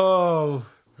 man. Oh.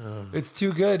 It's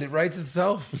too good. It writes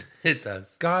itself. It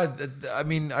does. God, I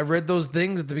mean, I read those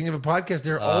things at the beginning of a podcast.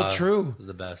 They're all true. It was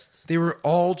the best. They were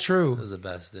all true. It was the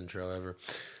best intro ever.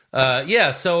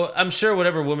 Yeah, so I'm sure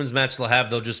whatever women's match they'll have,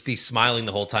 they'll just be smiling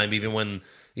the whole time, even when,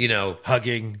 you know,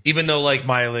 Hugging, even though, like,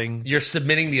 smiling. you're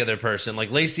submitting the other person. Like,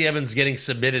 Lacey Evans getting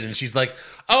submitted, and she's like,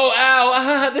 oh,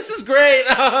 ow, this is great.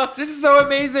 This is so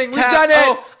amazing. We've Tap. done it.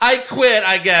 Oh, I quit,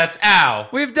 I guess. Ow.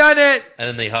 We've done it. And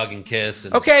then they hug and kiss.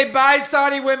 And Okay, bye,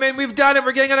 Saudi women. We've done it.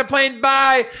 We're getting on a plane.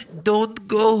 Bye. Don't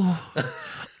go.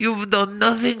 You've done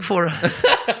nothing for us.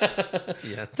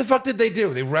 Yeah. The fuck did they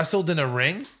do? They wrestled in a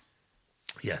ring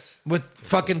Yes. with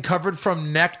fucking covered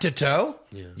from neck to toe?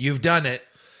 Yeah. You've done it.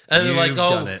 And they're like, You've oh,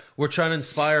 done it. we're trying to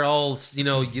inspire all, you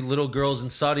know, you little girls in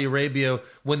Saudi Arabia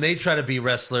when they try to be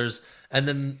wrestlers, and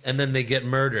then they get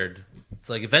murdered. It's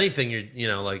like, if anything, you're, you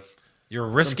know, like, You're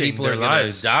some risking people their are going to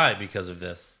lives. die because of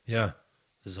this. Yeah.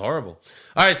 This is horrible.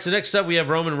 All right, so next up we have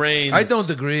Roman Reigns. I don't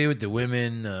agree with the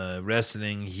women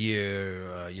wrestling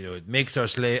here. You know, it makes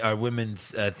our women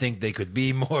think they could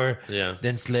be more Yeah.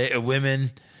 than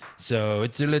women. So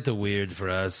it's a little weird for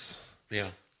us. Yeah.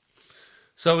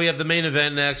 So we have the main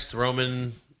event next: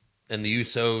 Roman and the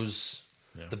Usos,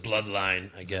 the Bloodline,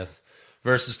 I guess,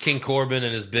 versus King Corbin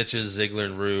and his bitches Ziggler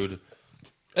and Rude.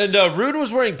 And Rude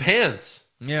was wearing pants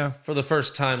Yeah. for the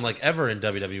first time, like, ever in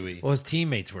WWE. Well, his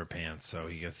teammates wear pants, so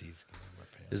he guess he's gonna wear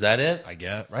pants. Is that it? I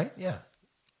get right. Yeah.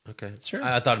 Okay, Sure.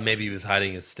 I thought maybe he was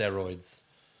hiding his steroids.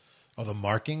 Oh, the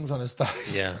markings on his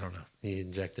thighs. Yeah, I don't know. He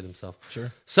injected himself.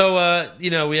 Sure. So, you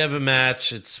know, we have a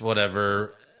match. It's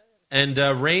whatever. And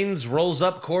Reigns rolls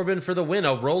up Corbin for the win.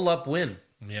 A roll-up win.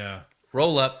 Yeah.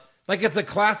 Roll up. Like it's a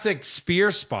classic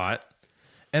spear spot,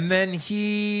 and then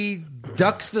he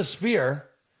ducks the spear,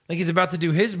 like he's about to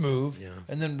do his move,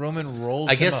 and then Roman rolls.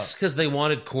 I him guess up. because they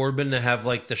wanted Corbin to have,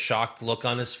 like, the shocked look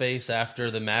on his face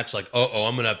after the match. Like, oh,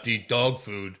 I'm going to have to eat dog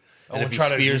food. And Oh, if he try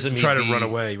to- spears him, try he'd to be- run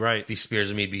away, right. If he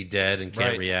spears him, he'd be dead and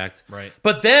can't Right. react. Right.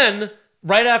 But then,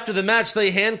 right after the match,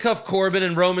 they handcuff Corbin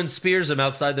and Roman spears him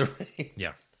outside the ring.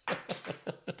 Yeah.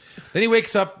 Then he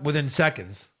wakes up within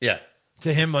seconds Yeah.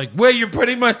 to him like, wait, you're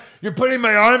putting my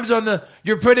arms on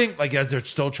like as they're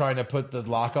still trying to put the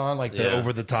lock on, like the Yeah.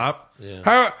 over the top. Yeah.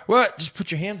 How, what? Just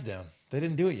put your hands down. They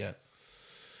didn't do it yet.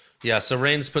 Yeah, so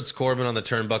Reigns puts Corbin on the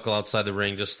turnbuckle outside the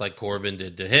ring, just like Corbin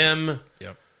did to him.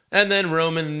 Yep. And then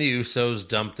Roman and the Usos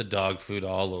dump the dog food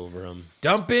all over him.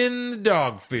 Dump in the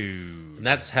dog food. And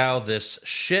that's how this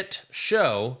shit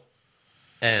show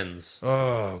ends.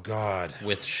 Oh God.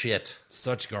 With shit.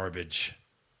 Such garbage.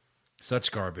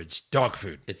 Such garbage. Dog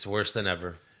food. It's worse than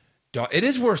ever. It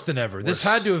is worse than ever. This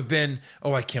had to have been.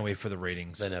 Oh, I can't wait for the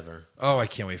ratings. Than ever. Oh, I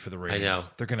can't wait for the ratings. know.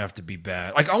 They're going to have to be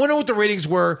bad. Like, I want to know what the ratings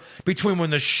were between when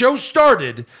the show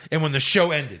started and when the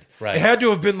show ended. Right. It had to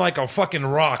have been like a fucking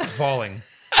rock falling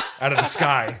out of the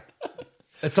sky.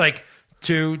 It's like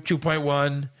 2,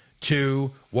 2.1,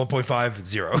 2, 1.5,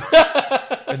 0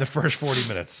 in the first 40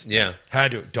 minutes. Yeah.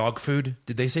 Had to. Dog food?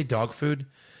 Did they say dog food?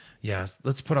 Yeah.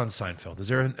 Let's put on Seinfeld. Is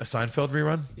there a Seinfeld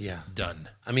rerun? Yeah. Done.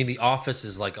 I mean, The Office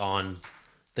is like on.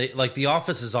 The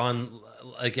Office is on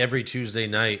like every Tuesday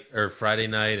night or Friday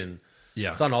night, and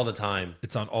Yeah. it's on all the time.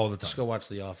 It's on all the time. Just go watch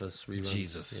The Office reruns.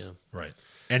 Jesus. Yeah. Right.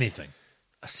 Anything.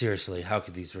 Seriously, how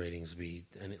could these ratings be?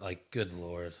 And like, good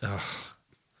lord.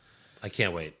 I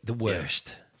can't wait. The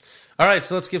worst. All right,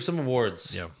 so let's give some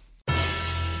awards. Yeah.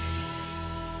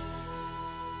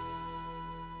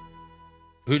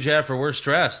 Who'd you have for worst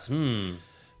dressed?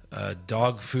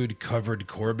 Dog food covered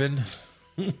Corbin.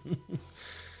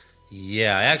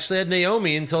 Yeah, I actually had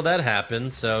Naomi until that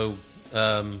happened. So,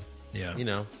 Yeah. you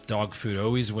know, Dog food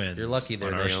always wins. You're lucky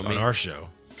there, on our, Naomi. on our show.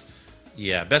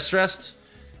 yeah, best dressed.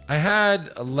 I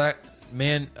had Alexa.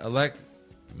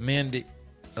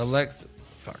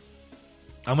 Fuck.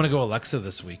 I'm gonna go Alexa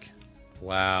this week.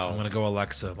 Wow. I'm gonna go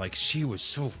Alexa. Like, she was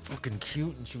so fucking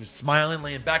cute, and she was smiling,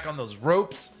 laying back on those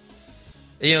ropes.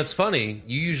 You know, it's funny.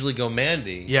 You usually go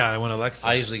Mandy. Yeah, I went Alexa.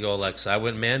 I usually go Alexa. I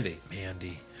went Mandy.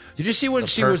 Mandy. Did you see when The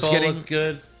she was purple getting looked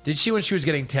good. Did you see when she was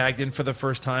getting tagged in for the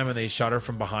first time and they shot her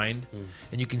from behind?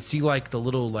 And you can see like the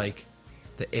little like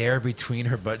the air between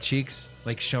her butt cheeks,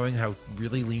 like showing how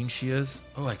really lean she is.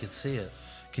 Oh, I could see it.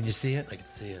 Can you see it? I could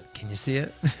see it. Can you see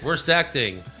it? Worst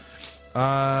acting.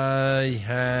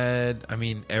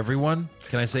 Everyone.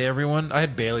 Can I say everyone? I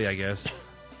had Bailey, I guess.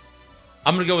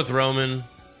 I'm gonna go with Roman.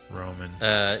 Roman.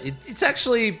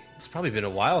 It's probably been a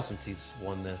while since he's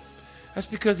won this. That's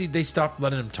because they stopped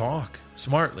letting him talk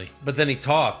smartly. But then he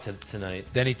talked tonight,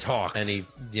 Then he talked. and he,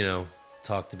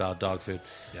 talked about dog food.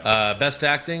 Yeah. Best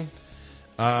acting.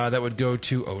 That would go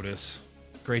to Otis.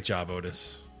 Great job,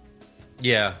 Otis.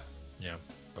 Yeah, Yeah.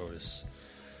 Otis.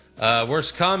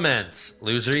 Worst comment.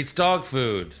 Loser eats dog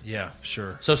food. Yeah,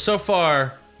 sure. So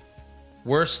far,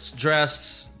 worst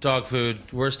dressed, dog food.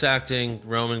 Worst acting,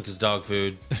 Roman, because dog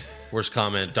food. Worst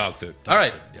comment, dog food. All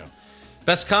right. Yeah.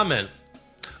 Best comment.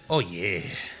 Oh, yeah.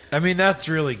 I mean, that's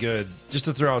really good. Just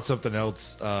to throw out something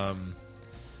else,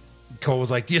 Cole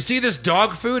was like, "Do you see this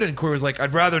dog food?" And Corey was like,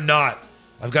 "I'd rather not.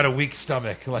 I've got a weak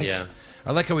stomach." Like, Yeah.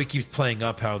 I like how he keeps playing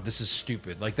up how this is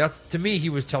stupid. Like, that's to me, he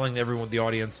was telling everyone, the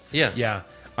audience, Yeah.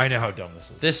 I know how dumb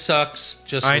this is. This sucks.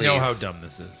 Just I know leave. how dumb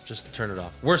this is." Just turn it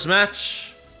off. Worst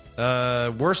match.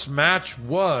 Worst match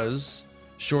was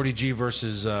Shorty G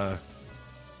versus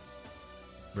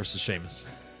Sheamus.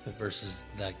 Versus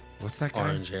that What's that guy?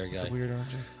 orange hair guy. The weird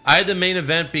orange hair? I had the main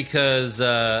event because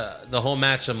the whole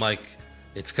match, I'm like,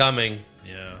 it's coming.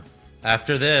 Yeah.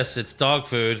 After this, it's dog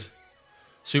food.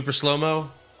 Super slow-mo.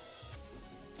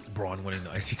 Braun winning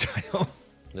the IC title.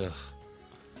 Ugh.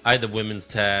 I had the women's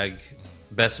tag.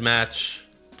 Best match.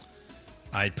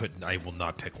 I will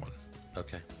not pick one.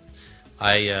 Okay.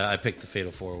 I picked the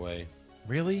Fatal 4-Way.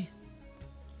 Really?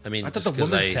 I mean, I thought just the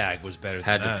 'cause women's I tag was better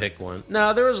had than to that. pick one.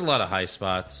 No, there was a lot of high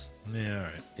spots, Yeah,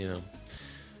 all right.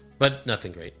 but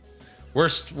nothing great.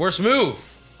 Worst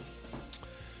move.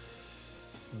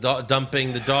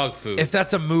 Dumping the dog food. If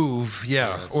that's a move, yeah.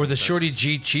 that's- Or the Shorty that's-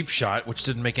 G cheap shot, which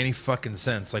didn't make any fucking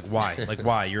sense. Like, why? Like,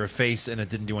 why? You're a face and it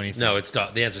didn't do anything. No, it's the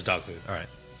answer's dog food. All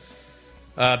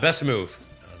right. Best move.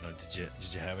 I don't know.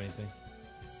 Did you have anything?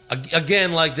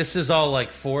 Again, like this is all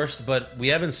like forced, but we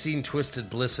haven't seen Twisted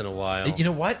Bliss in a while. You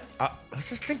know what? I was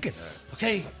just thinking.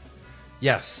 Okay.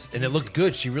 Yes, and it looked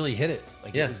good. She really hit it.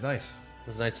 Like, Yeah. it was nice. It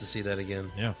was nice to see that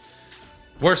again. Yeah.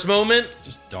 Worst moment?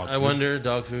 Just dog I food. wonder,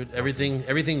 dog food.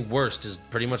 Everything worst is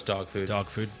pretty much dog food. Dog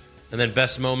food. And then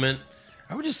best moment?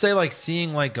 I would just say, like,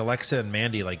 seeing, like, Alexa and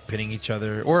Mandy, like, pinning each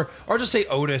other. Or just say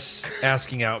Otis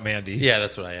asking out Mandy. Yeah,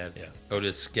 that's what I had. Yeah.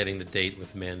 Otis getting the date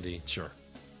with Mandy, Sure.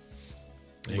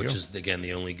 There you which go. is, again,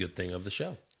 the only good thing of the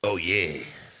show. Oh, yeah.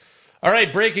 All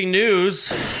right, breaking news.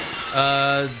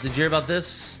 Did you hear about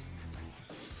this?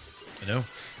 I know.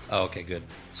 Oh, okay, good.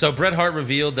 So Bret Hart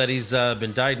revealed that he's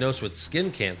been diagnosed with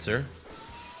skin cancer.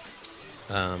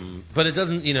 But it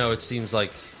doesn't, it seems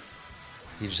like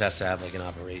he just has to have like an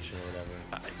operation or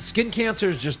whatever. Skin cancer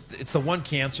is just, it's the one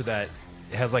cancer that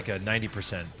has, like, a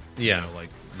 90%, Yeah. like,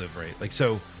 live rate. Like,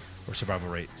 so, or survival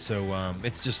rate. So,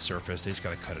 it's just surface. They just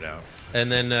got to cut it out.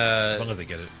 And then, As long as they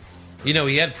get it.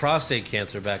 he had prostate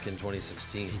cancer back in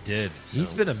 2016. He did.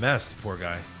 He's been a mess, poor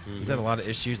guy. He's had a lot of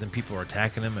issues, and people are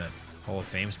attacking him at Hall of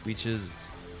Fame speeches.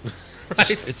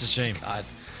 It's a shame.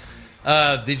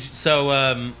 God.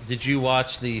 Did you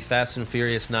watch the Fast and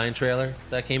Furious 9 trailer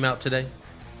that came out today?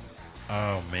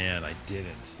 Oh, man, I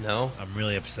didn't. No? I'm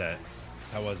really upset.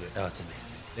 How was it? Oh, it's amazing.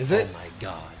 Is it? Oh, my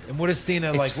God. And what is Cena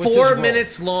It's like? What's his 4 role?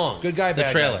 minutes long. Good guy, the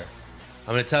bad trailer. guy?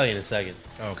 I'm going to tell you in a second.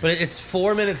 Oh, okay. But it's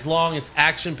 4 minutes long. It's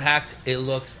action-packed. It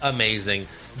looks amazing.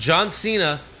 John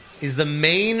Cena is the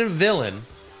main villain,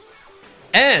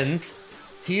 and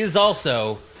he is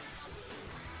also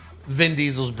Vin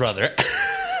Diesel's brother.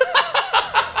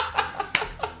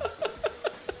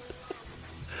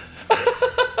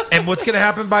 And what's going to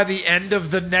happen by the end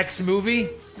of the next movie?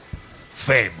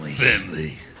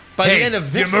 Family. By the end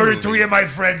of this movie, 3 of my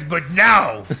friends, but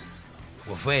now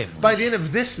we're family. by the end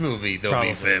of this movie, they'll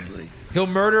be Probably. family. He'll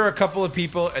murder a couple of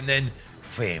people and then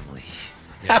family.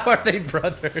 How are they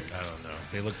brothers? I don't know.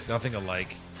 They look nothing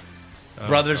alike.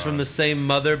 Brothers from the same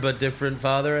mother but different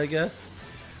father, I guess.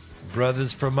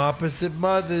 Brothers from opposite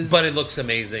mothers. But it looks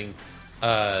amazing.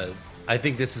 I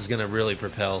think this is going to really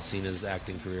propel Cena's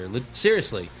acting career.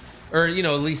 Seriously. Or, at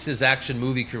least his action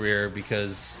movie career,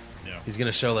 because he's going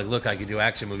to show, look, I can do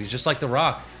action movies. Just like The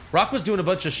Rock. Rock was doing a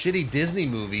bunch of shitty Disney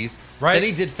movies. Right. Then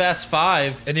he did Fast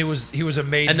Five. And he was a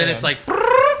made and man. then it's like...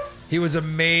 He was a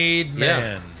made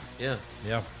man. Yeah.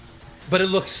 Yeah. But it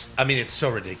looks... it's so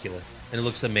ridiculous. And it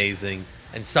looks amazing.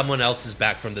 And someone else is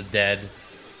back from the dead.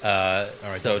 All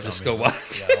right, so just go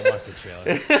watch. Yeah, I'll watch the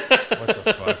trailer. What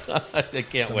the fuck? I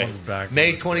can't Someone's wait. back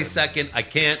May from the dead. 22nd. I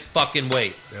can't fucking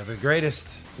wait. They're the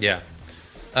greatest. Yeah.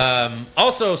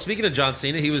 Also, speaking of John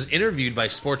Cena, he was interviewed by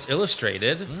Sports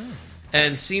Illustrated.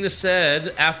 And Cena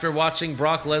said, after watching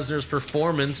Brock Lesnar's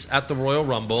performance at the Royal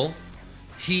Rumble,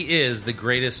 he is the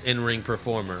greatest in-ring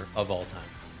performer of all time.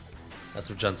 That's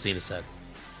what John Cena said.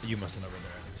 You must have never read that.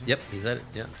 Yep, he said it.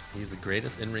 Yeah, he's the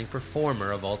greatest in-ring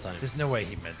performer of all time. There's no way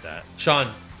he meant that.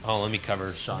 Sean, let me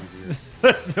cover Sean's ears.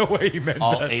 There's no way he meant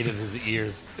All that. 8 of his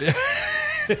ears.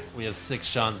 We have 6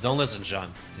 Seans. Don't listen,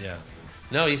 Sean. Yeah.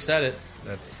 No, he said it.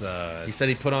 That's He said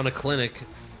he put on a clinic,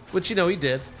 which, he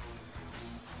did.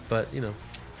 But, oh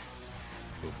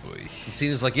boy.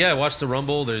 Cena's like, yeah, I watched the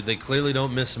Rumble. They clearly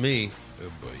don't miss me.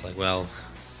 Oh boy. It's like, well,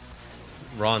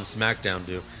 Raw and SmackDown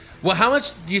do. Well, how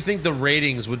much do you think the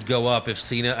ratings would go up if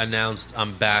Cena announced,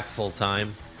 I'm back full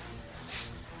time?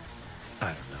 I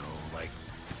don't know, like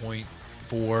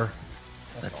 0.4.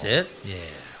 That's it? Yeah.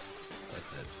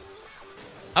 That's it.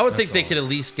 I would think That's they all. could at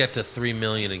least get to 3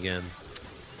 million again.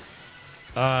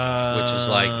 Which is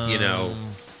like,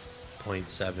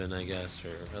 0.7, I guess,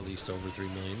 or at least over 3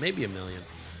 million, maybe 1 million.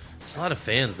 There's a lot of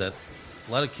fans a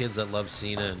lot of kids that love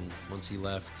Cena, and once he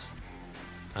left,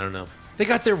 I don't know. They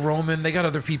got their Roman. They got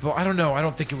other people. I don't know. I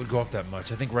don't think it would go up that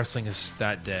much. I think wrestling is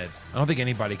that dead. I don't think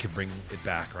anybody could bring it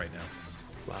back right now.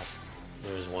 Wow.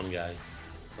 There's one guy,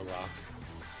 The Rock.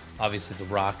 Obviously, The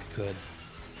Rock could.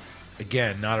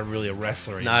 Again, not really a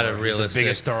wrestler anymore. Not a He's the realistic-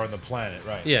 biggest star on the planet,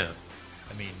 right? Yeah,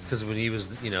 I mean, because when he was,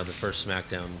 the first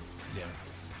SmackDown yeah.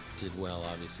 did well,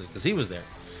 obviously, because he was there.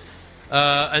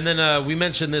 And then we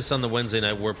mentioned this on the Wednesday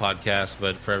Night War podcast,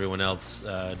 but for everyone else,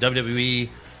 WWE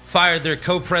fired their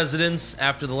co-presidents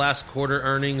after the last quarter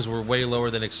earnings were way lower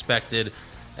than expected,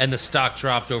 and the stock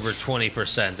dropped over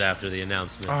 20% after the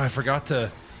announcement. Oh, I forgot to.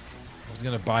 I was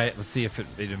gonna buy it. Let's see if it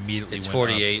immediately. It's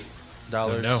went $48. up.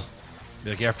 So no,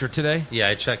 like after today. Yeah,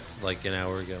 I checked like an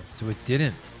hour ago. So it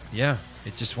didn't. Yeah,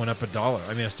 it just went up $1.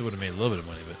 I mean, I still would have made a little bit of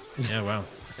money, but yeah, wow,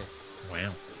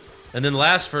 wow. And then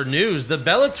last for news, the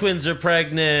Bella twins are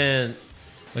pregnant.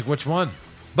 Like which one?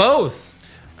 Both.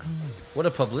 What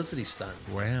a publicity stunt.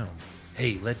 Wow.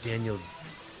 Hey, let Daniel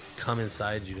come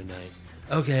inside you tonight.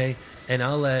 Okay, and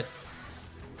I'll let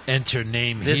Enter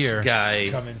name this here. guy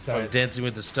Come from inside. Dancing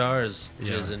with the Stars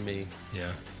Yeah. jizz in me. Yeah.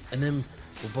 And then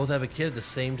we'll both have a kid at the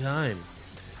same time.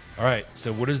 All right.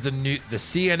 So what is the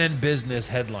CNN Business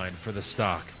headline for the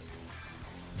stock?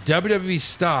 WWE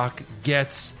stock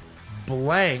gets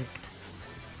blanked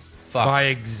Fucked. by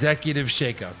executive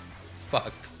shakeup.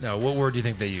 Fucked. Now, what word do you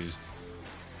think they used?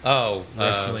 Oh,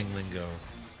 Wrestling lingo.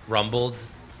 rumbled.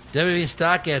 WWE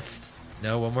stock gets.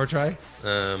 No, one more try.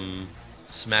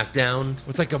 SmackDown.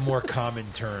 What's like a more common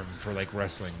term for like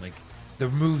wrestling? Like the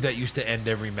move that used to end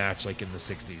every match, like in the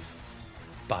 60s.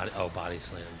 Body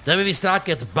slam. WWE stock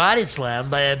gets body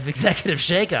slammed by an executive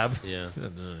shakeup. Yeah.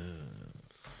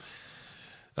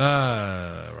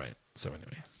 Right. So anyway.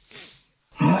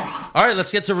 All right,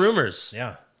 let's get to rumors.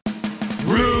 Yeah.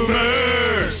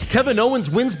 Rumors! Kevin Owens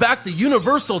wins back the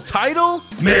Universal title?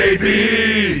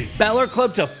 Maybe! Balor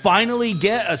Club to finally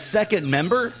get a second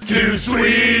member? Too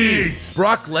sweet!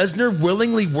 Brock Lesnar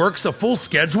willingly works a full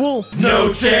schedule?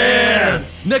 No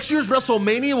chance! Next year's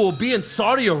WrestleMania will be in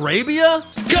Saudi Arabia?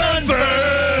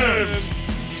 Confirmed!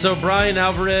 So Brian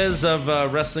Alvarez of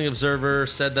Wrestling Observer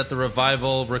said that the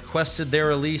Revival requested their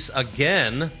release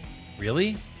again,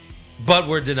 Really? but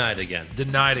were denied again.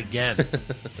 Denied again.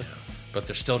 But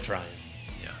they're still trying.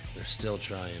 Yeah. They're still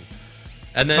trying.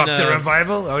 And then, Fuck the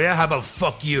revival? Oh yeah? How about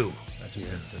fuck you? That's what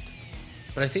Yeah. Vince said.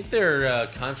 but I think their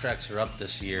contracts are up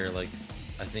this year. Like,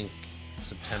 I think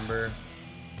September,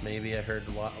 maybe I heard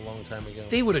a long time ago.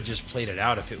 They would have just played it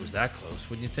out if it was that close,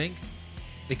 wouldn't you think?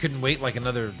 They couldn't wait like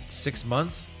another 6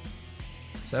 months?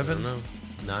 I 7? don't know,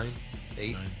 9,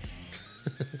 8.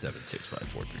 7, 6, 5,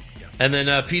 4, 3. Yeah. And then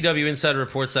PW Insider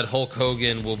reports that Hulk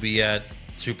Hogan will be at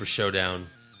Super Showdown,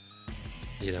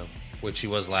 which he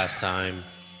was last time.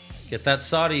 Get that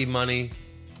Saudi money.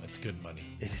 That's good money.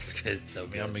 It's good. It's so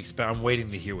good. I'm waiting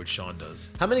to hear what Sean does.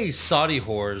 How many Saudi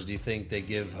whores do you think they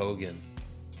give Hogan?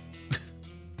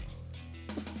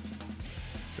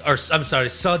 Or I'm sorry,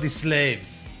 Saudi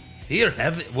slaves. Here,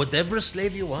 have whatever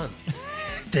slave you want.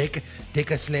 Take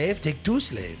a slave, take 2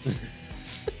 slaves.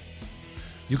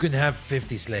 You can have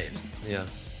 50 slaves. Yeah.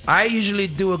 I usually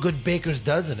do a good baker's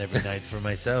dozen every night for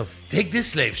myself. Take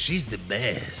this slave. She's the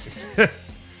best.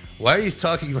 Why are you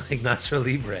talking like Nacho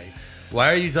Libre?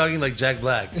 Why are you talking like Jack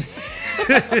Black?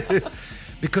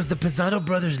 Because the Pisano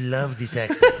brothers love this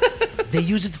accent. They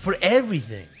use it for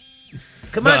everything.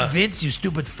 Come on, Vince, you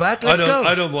stupid fuck. Let's go.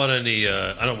 I don't want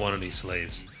any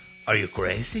slaves. Are you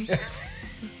crazy?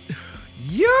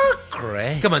 You're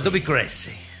crazy. Come on, don't be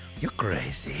crazy. You're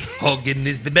crazy. Hogan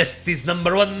is the best. He's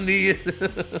number one.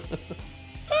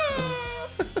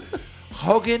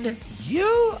 Hogan,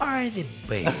 you are the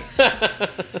best.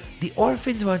 The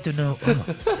orphans want to know.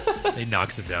 Oh. He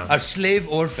knocks him down. Our slave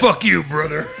orphans. Fuck you,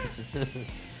 brother.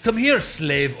 Come here,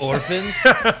 slave orphans.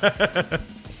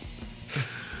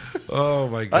 Oh,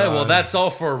 my God. All right, well, that's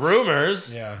all for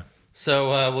rumors. Yeah.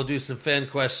 So we'll do some fan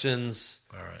questions.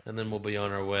 All right. And then we'll be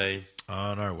on our way.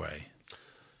 On our way.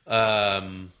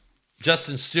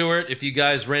 Justin Stewart, if you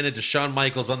guys ran into Shawn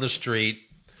Michaels on the street,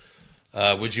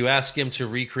 would you ask him to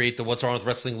recreate the "What's Wrong with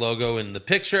Wrestling" logo in the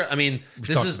picture? I mean,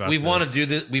 we've wanted to do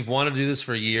this. We've wanted to do this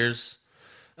for years.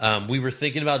 We were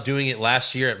thinking about doing it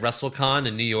last year at WrestleCon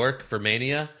in New York for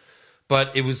Mania,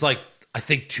 but it was like I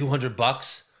think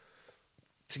 $200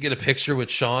 to get a picture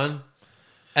with Shawn,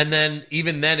 and then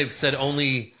even then it said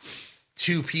only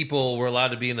 2 people were allowed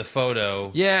to be in the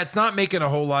photo. Yeah, it's not making a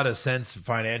whole lot of sense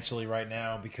financially right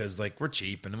now because, like, we're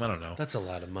cheap and I don't know. That's a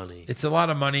lot of money. It's a lot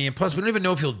of money, and plus we don't even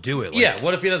know if he'll do it. Like, Yeah,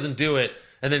 what if he doesn't do it,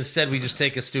 and then instead we just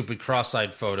take a stupid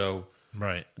cross-eyed photo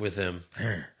right. with him,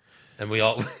 and we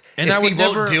all. And if I would we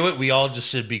won't never do it, we all just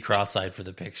should be cross-eyed for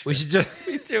the picture. We should just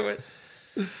do it.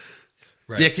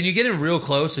 Right. Yeah, can you get in real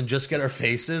close and just get our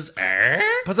faces?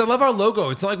 Plus, I love our logo.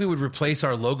 It's not like we would replace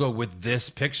our logo with this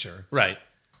picture. Right.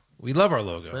 We love our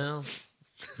logo. Well,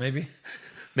 maybe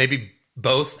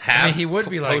both half. I mean, he would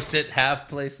be like post it half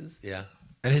places. Yeah.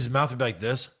 And his mouth would be like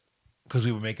this because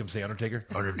we would make him say Undertaker.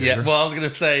 Undertaker. Yeah. Well, I was gonna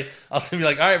be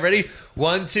like, all right, ready?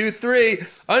 1, 2, 3.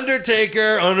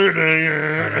 Undertaker.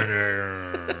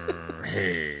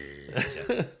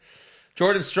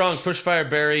 Jordan Strong, Pushfire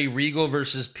Barry, Regal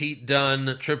versus Pete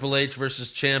Dunne, Triple H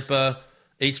versus Ciampa,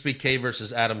 HBK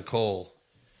versus Adam Cole.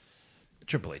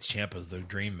 Triple H Ciampa's the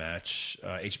dream match.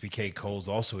 HBK Cole's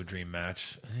also a dream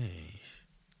match. Hey.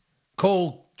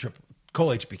 Cole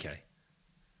HBK.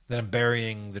 Then I'm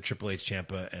burying the Triple H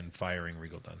Ciampa and firing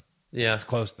Regal Dunne. Yeah. It's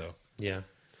close though. Yeah.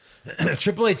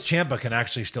 Triple H Ciampa can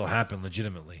actually still happen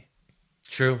legitimately.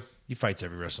 True. He fights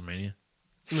every WrestleMania.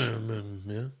 Yeah.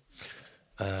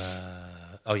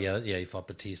 He fought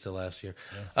Batista last year.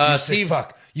 Yeah. Steve,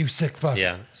 You sick fuck.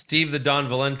 Yeah. Steve the Don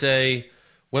Valente.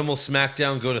 When will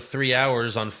SmackDown go to 3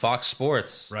 hours on Fox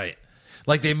Sports? Right.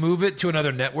 Like they move it to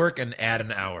another network and add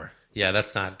an hour. Yeah,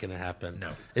 that's not going to happen.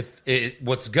 No.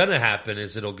 What's going to happen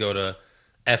is it'll go to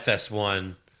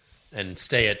FS1 and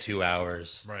stay at 2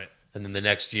 hours. Right. And then the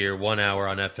next year, 1 hour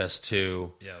on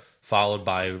FS2. Yes. Followed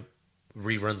by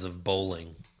reruns of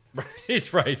bowling.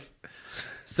 Right.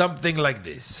 Something like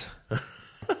this.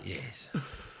 Yes.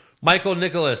 Michael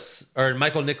Nichols,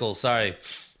 sorry.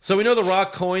 So we know The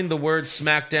Rock coined the word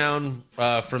SmackDown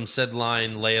from said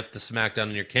line, layeth the SmackDown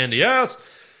in your candy ass.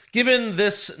 Given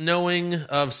this knowing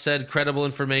of said credible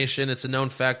information, it's a known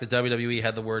fact that WWE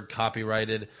had the word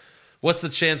copyrighted. What's the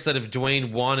chance that if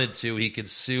Dwayne wanted to, he could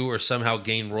sue or somehow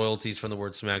gain royalties from the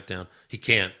word SmackDown? He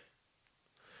can't.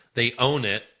 They own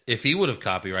it. If he would have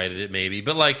copyrighted it, maybe.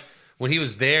 But like when he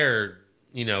was there,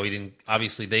 he didn't.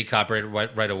 Obviously, they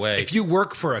copyrighted right away. If you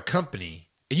work for a company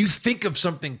and you think of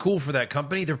something cool for that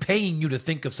company, they're paying you to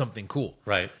think of something cool.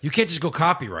 Right. You can't just go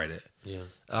copyright it. Yeah.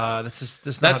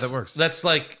 That's not how that works. That's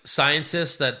like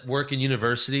scientists that work in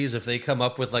universities. If they come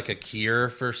up with like a cure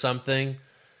for something,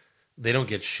 they don't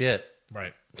get shit.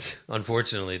 Right.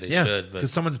 Unfortunately, they Yeah, should.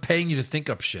 because someone's paying you to think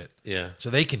up shit. Yeah. So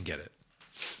they can get it.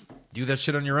 Do that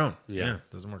shit on your own. Yeah.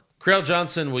 Doesn't work. Creel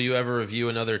Johnson, will you ever review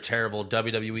another terrible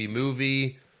WWE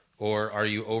movie, or are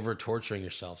you over torturing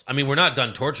yourselves? I mean, we're not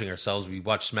done torturing ourselves. We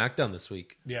watched SmackDown this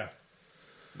week. Yeah.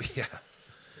 Yeah.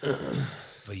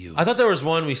 For you. I thought there was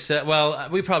one we said. Well,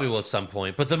 we probably will at some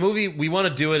point. But the movie, we want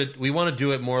to do it. We want to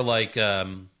do it more like,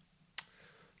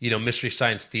 Mystery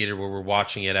Science Theater, where we're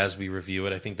watching it as we review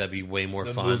it. I think that'd be way more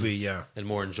fun. Movie, yeah, and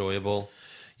more enjoyable.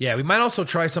 Yeah, we might also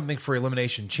try something for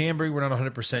Elimination Chamber. We're not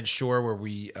 100% sure, where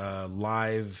we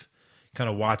live kind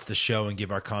of watch the show and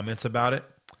give our comments about it.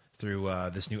 through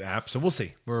this new app. So we'll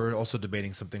see. We're also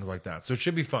debating some things like that. So it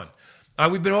should be fun.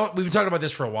 We've been talking about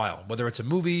this for a while, whether it's a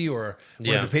movie or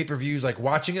one of the pay-per-views. Like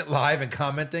watching it live and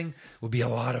commenting would be a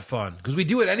lot of fun because we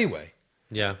do it anyway.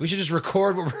 Yeah. We should just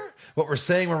record what we're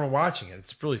saying when we're watching it.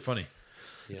 It's really funny.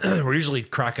 Yeah. We're usually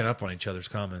cracking up on each other's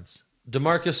comments.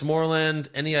 DeMarcus Moreland,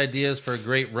 any ideas for a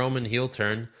great Roman heel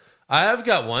turn? I've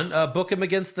got one. Book him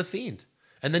against The Fiend.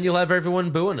 And then you'll have everyone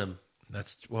booing him.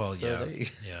 That's, well, So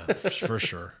yeah, for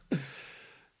sure.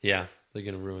 Yeah, they're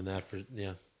going to ruin that for,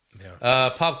 Yeah.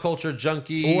 Pop Culture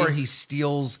Junkie. Or he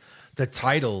steals the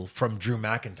title from Drew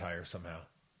McIntyre somehow.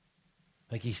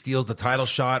 Like he steals the title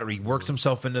shot or he works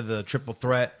himself into the triple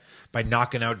threat by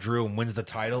knocking out Drew and wins the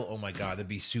title. Oh my God, that'd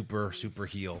be super, super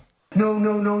heel.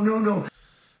 No.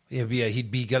 Yeah,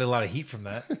 he'd get a lot of heat from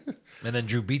that. And then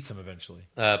Drew beats him eventually.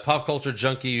 Pop Culture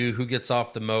Junkie, who gets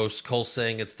off the most? Cole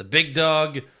saying it's the big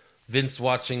dog. Vince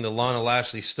watching the Lana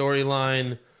Lashley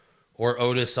storyline. Or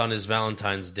Otis on his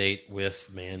Valentine's date with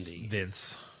Mandy.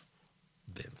 Vince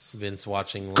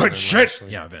watching Lana Good and shit.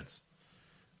 Lashley. Yeah, Vince.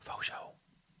 Faux show.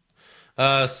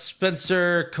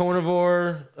 Spencer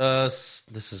Carnivore.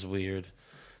 This is weird.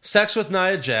 Sex with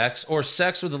Nia Jax or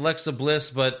sex with Alexa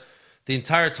Bliss, but the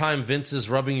entire time Vince is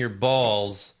rubbing your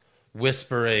balls,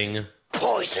 whispering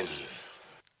Poison.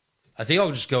 I think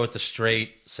I'll just go with the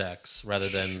straight sex rather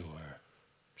than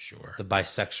Sure. the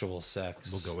bisexual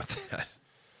sex. We'll go with that.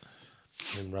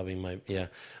 And rubbing my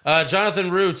Jonathan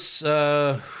Roots.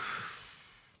 Who,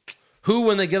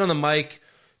 when they get on the mic,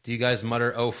 do you guys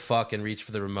mutter "oh fuck" and reach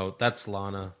for the remote? That's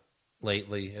Lana,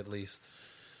 lately at least,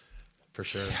 for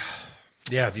sure.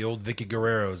 Yeah, the old Vicky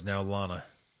Guerrero is now Lana.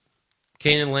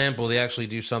 Kane and Lamp, will they actually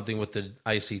do something with the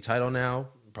IC title now?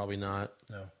 Probably not.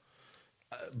 No.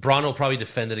 Braun will probably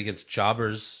defend it against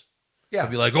jobbers. Yeah.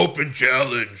 He'll be like open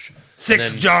challenge.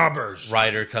 6 then jobbers.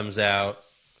 Ryder comes out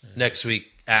next week.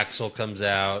 Axel comes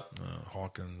out.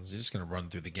 Hawkins. You're just going to run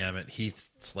through the gamut.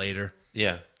 Heath Slater.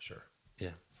 Yeah, Sure.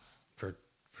 yeah, for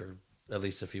at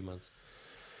least a few months.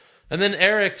 And then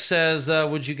Eric says,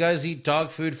 "Would you guys eat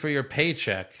dog food for your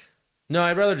paycheck?" No,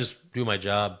 I'd rather just do my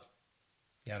job.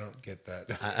 Yeah, I don't get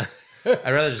that.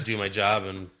 I'd rather just do my job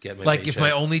and get my Like paycheck. if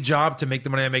my only job to make the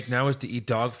money I make now is to eat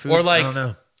dog food? or like I don't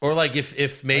know. or like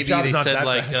if maybe job's they not said that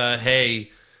like, bad.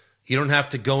 "Hey, you don't have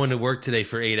to go into work today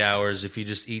for 8 hours if you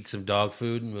just eat some dog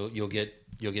food, and you'll get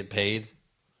paid."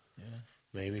 Yeah,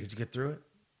 maybe. Did you get through it?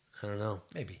 I don't know.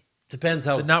 Maybe. Depends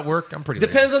how. Did it not work? I'm pretty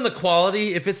Depends on the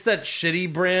quality. If it's that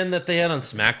shitty brand that they had on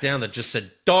SmackDown that just said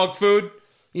dog food,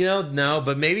 no.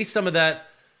 But maybe some of that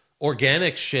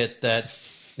organic shit that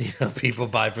people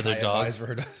buy for their dogs.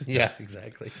 Yeah,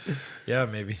 exactly. Yeah,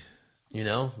 maybe.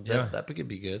 That could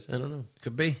be good. I don't know.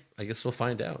 Could be. I guess we'll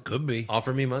find out. Could be.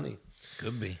 Offer me money.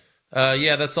 Could be.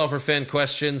 That's all for fan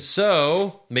questions.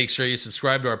 So make sure you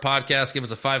subscribe to our podcast. Give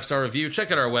us a 5-star review.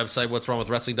 Check out our website,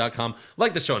 what'swrongwithwrestling.com.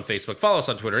 Like the show on Facebook. Follow us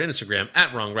on Twitter and Instagram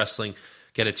 @WrongWrestling.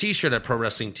 Get a t-shirt at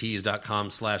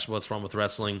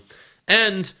prowrestlingtees.com/what'swrongwithwrestling.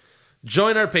 And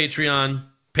join our Patreon,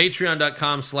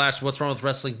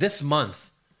 patreon.com/what'swrongwithwrestling. This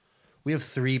month, we have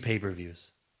 3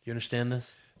 pay-per-views. Do you understand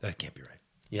this? That can't be right.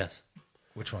 Yes.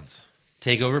 Which ones?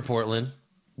 TakeOver Portland,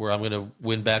 where I'm going to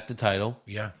win back the title.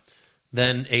 Yeah.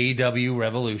 Then AEW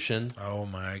Revolution. Oh,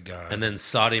 my God. And then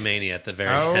Saudi Mania at the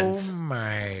very Oh, end.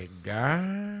 my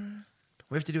God.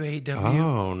 We have to do AEW?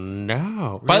 Oh,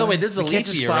 no. By the way, this is a We leap can't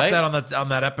just year, slap right? that on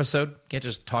that episode? Can't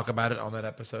just talk about it on that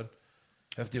episode?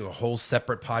 We have to do a whole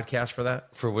separate podcast for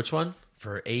that? For which one?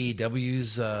 For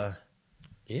AEW's...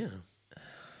 Yeah.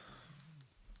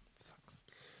 Sucks.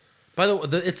 By the way,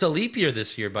 it's a leap year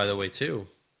this year, by the way, too.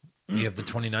 You have the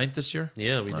 29th this year?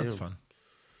 Yeah, we do. That's fun.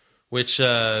 Which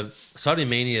Saudi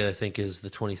Mania, I think, is the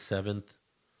 27th.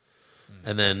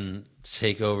 And then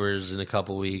TakeOver's in a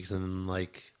couple weeks. And then,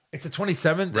 It's the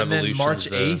 27th, and then Revolution's March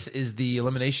the- 8th is the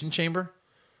Elimination Chamber?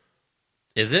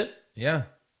 is it? Yeah.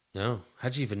 No.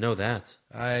 How'd you even know that?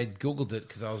 I Googled it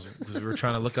because we were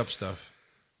trying to look up stuff.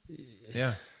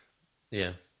 Yeah.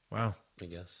 Yeah, Wow. I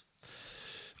guess.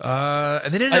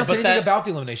 And they didn't announce but anything that- about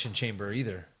the Elimination Chamber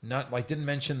either. Didn't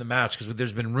mention the match because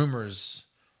there's been rumors.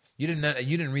 You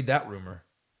didn't read that rumor,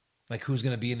 like who's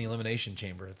going to be in the Elimination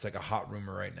Chamber. It's like a hot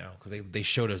rumor right now because they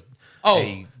showed a Yeah, but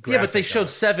they graphic showed on it.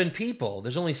 7 people.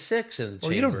 There's only 6 in the chamber.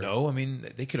 Well, you don't know. I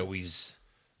mean, they could always.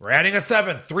 We're adding a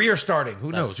 7th. 3 are starting.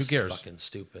 Who knows? Who That's cares? fucking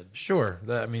stupid. Sure.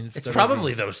 It's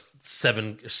probably those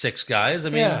 6 guys. I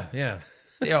mean, Yeah.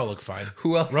 They all look fine.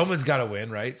 Who else? Roman's got to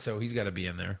win, right? So he's got to be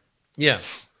in there. Yeah.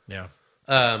 Yeah.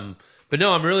 But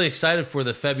no, I'm really excited for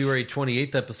the February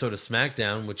 28th episode of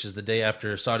SmackDown, which is the day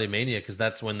after Saudi Mania, because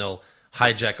that's when they'll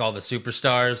hijack all the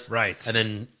superstars. Right. And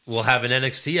then we'll have an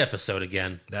NXT episode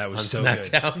again. That was on so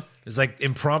SmackDown. good. It was like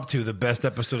impromptu, the best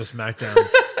episode of SmackDown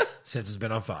since it's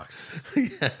been on Fox.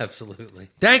 Yeah, absolutely.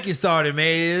 Thank you, Started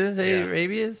Mate. Yeah.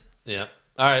 Rabies. Yeah.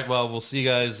 All right. Well, we'll see you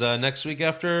guys next week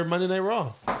after Monday Night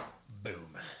Raw. Boom.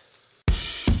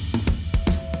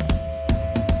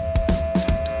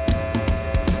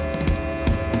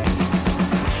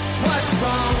 What's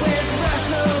wrong with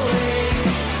wrestling?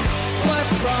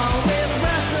 What's wrong with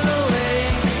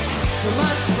wrestling? So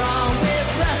much wrong with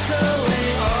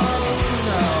wrestling. Oh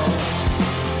no.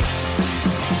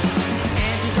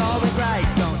 And he's always right.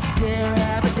 Don't you dare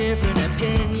have a different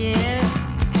opinion.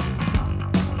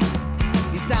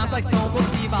 He sounds like Stone Cold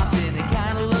Steve Austin. It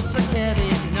kinda looks like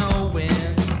Kevin Owens.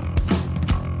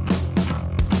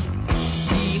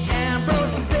 Dean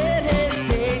Ambrose is in his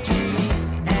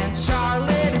daydreams, and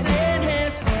Charlotte is in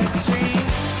his sex dream.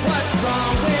 What's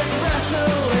wrong with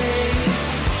wrestling?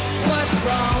 What's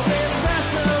wrong with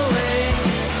wrestling?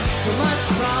 So much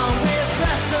wrong with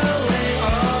wrestling.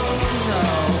 Oh no.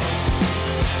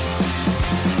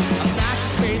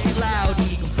 Obnoxious, crazy, loud,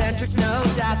 egocentric, no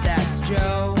doubt that's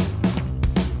Joe.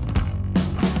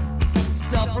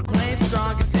 Self-proclaimed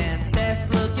strongest and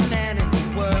best-looking man in the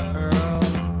world.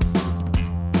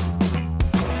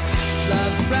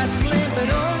 Loves wrestling, but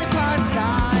only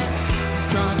part-time.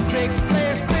 Strong, big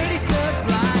players, pretty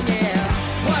sublime, yeah.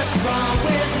 What's wrong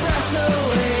with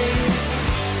wrestling?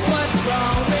 What's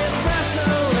wrong with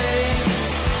wrestling?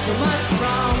 So much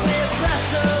wrong with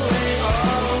wrestling,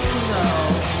 oh no.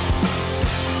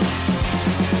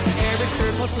 Every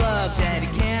circle's loved, and he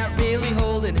can't really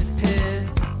hold in his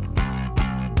piss.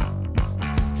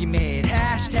 He made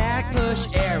hashtag push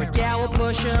Eric Gallo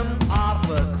push him off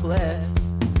a cliff.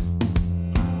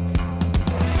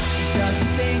 He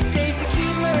doesn't think Stacy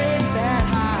Kubler is that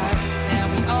high,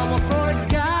 and we almost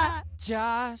forgot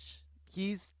Josh.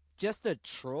 He's just a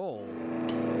troll.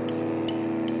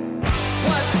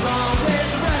 What's wrong with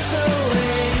wrestling?